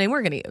 that's the middle name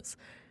we're going to use.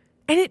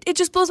 And it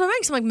just blows my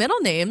mind. So I'm like, middle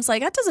names,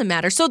 like, that doesn't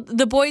matter. So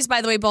the boys,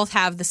 by the way, both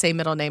have the same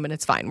middle name, and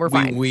it's fine. We're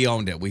fine. We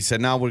owned it. We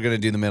said, no, we're going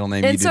to do the middle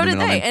name. And so did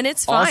they. And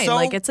it's fine. Also,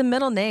 like, it's a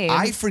middle name.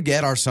 I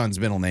forget our son's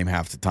middle name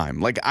half the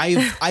time. Like,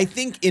 I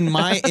think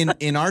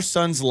in our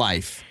son's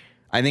life,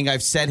 I think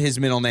I've said his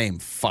middle name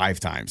 5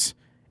 times.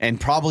 And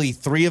probably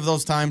 3 of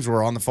those times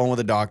we're on the phone with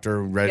a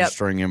doctor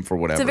registering him for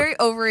whatever. It's a very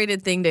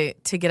overrated thing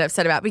to get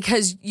upset about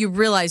because you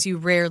realize you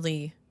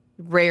rarely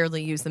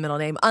use the middle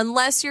name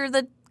unless you're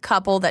the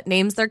couple that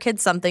names their kid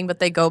something, but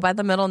they go by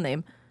the middle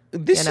name.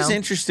 This is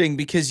interesting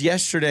because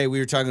yesterday we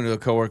were talking to a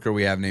coworker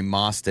we have named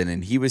Moston,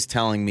 and he was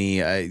telling me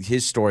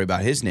his story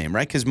about his name,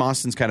 right? Because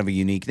Moston's kind of a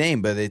unique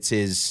name, but it's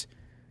his,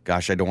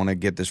 gosh, I don't want to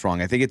get this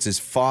wrong. I think it's his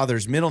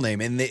father's middle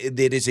name, and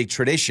it is a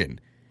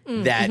tradition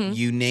that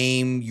you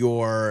name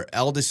your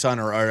eldest son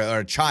or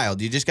a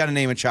child. You just got to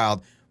name a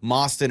child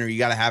Moston, or you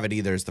got to have it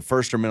either as the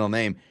first or middle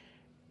name.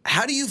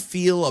 How do you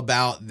feel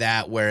about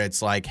that where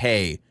it's like,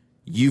 hey,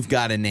 you've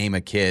got to name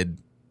a kid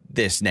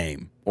this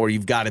name, or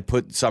you've got to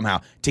put somehow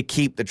to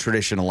keep the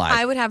tradition alive?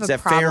 I would have a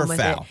problem with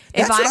it.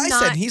 That's what I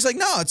said. He's like,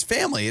 no, it's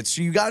family.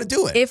 You got to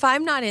do it. If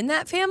I'm not in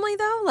that family,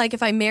 though, like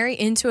if I marry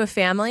into a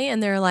family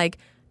and they're like,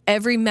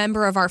 every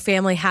member of our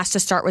family has to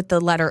start with the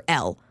letter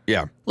L.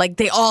 Yeah. Like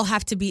they all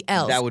have to be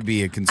L's. That would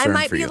be a concern for you.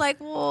 I might be you. like,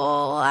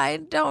 well, I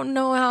don't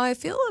know how I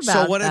feel about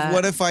that. So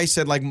what if I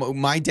said, like,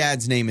 my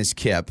dad's name is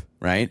Kip,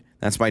 right?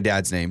 That's my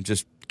dad's name,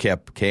 just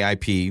Kip,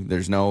 K-I-P.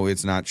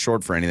 It's not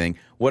short for anything.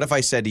 What if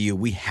I said to you,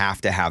 we have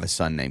to have a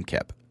son named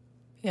Kip?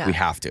 Yeah. We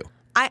have to.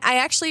 I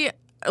actually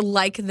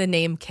like the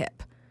name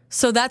Kip.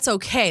 So that's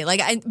okay.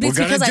 Like we're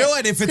going to do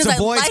it. If it's a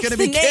boy, it's going to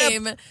be Kip.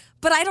 Name,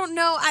 but I don't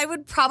know. I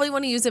would probably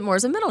want to use it more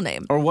as a middle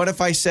name. Or what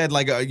if I said,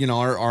 like,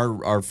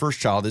 our first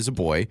child is a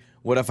boy.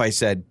 What if I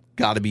said,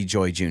 got to be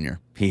Joey Jr.?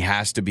 He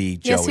has to be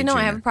Joey Jr.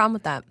 I have a problem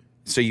with that.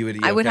 So you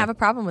would? I would have a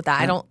problem with that.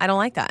 Yeah. I don't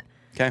like that.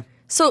 Okay.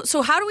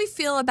 So how do we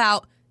feel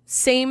about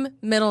same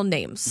middle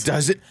names.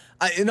 Does it?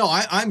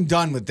 I'm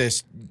done with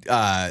this,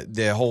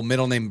 the whole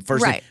middle name,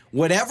 first name.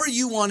 Whatever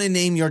you want to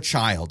name your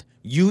child,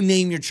 you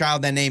name your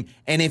child that name.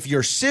 And if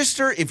your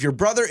sister, if your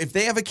brother, if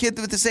they have a kid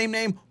with the same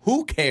name,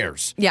 who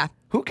cares? Yeah.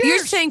 Who cares?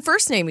 You're saying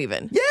first name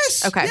even.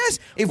 Yes. Okay. Yes.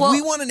 If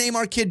we want to name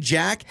our kid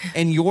Jack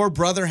and your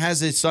brother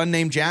has a son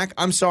named Jack,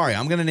 I'm sorry.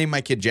 I'm going to name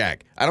my kid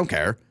Jack. I don't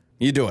care.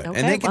 You do it. Okay,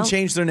 and they can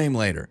change their name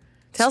later.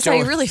 Tell us how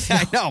you really feel.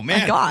 I know,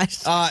 man. My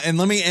gosh. And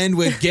let me end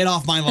with get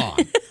off my lawn.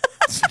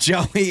 It's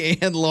Joey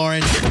and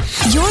Lauren.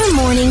 Your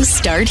mornings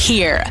start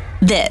here.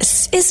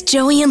 This is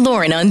Joey and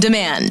Lauren on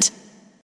Demand.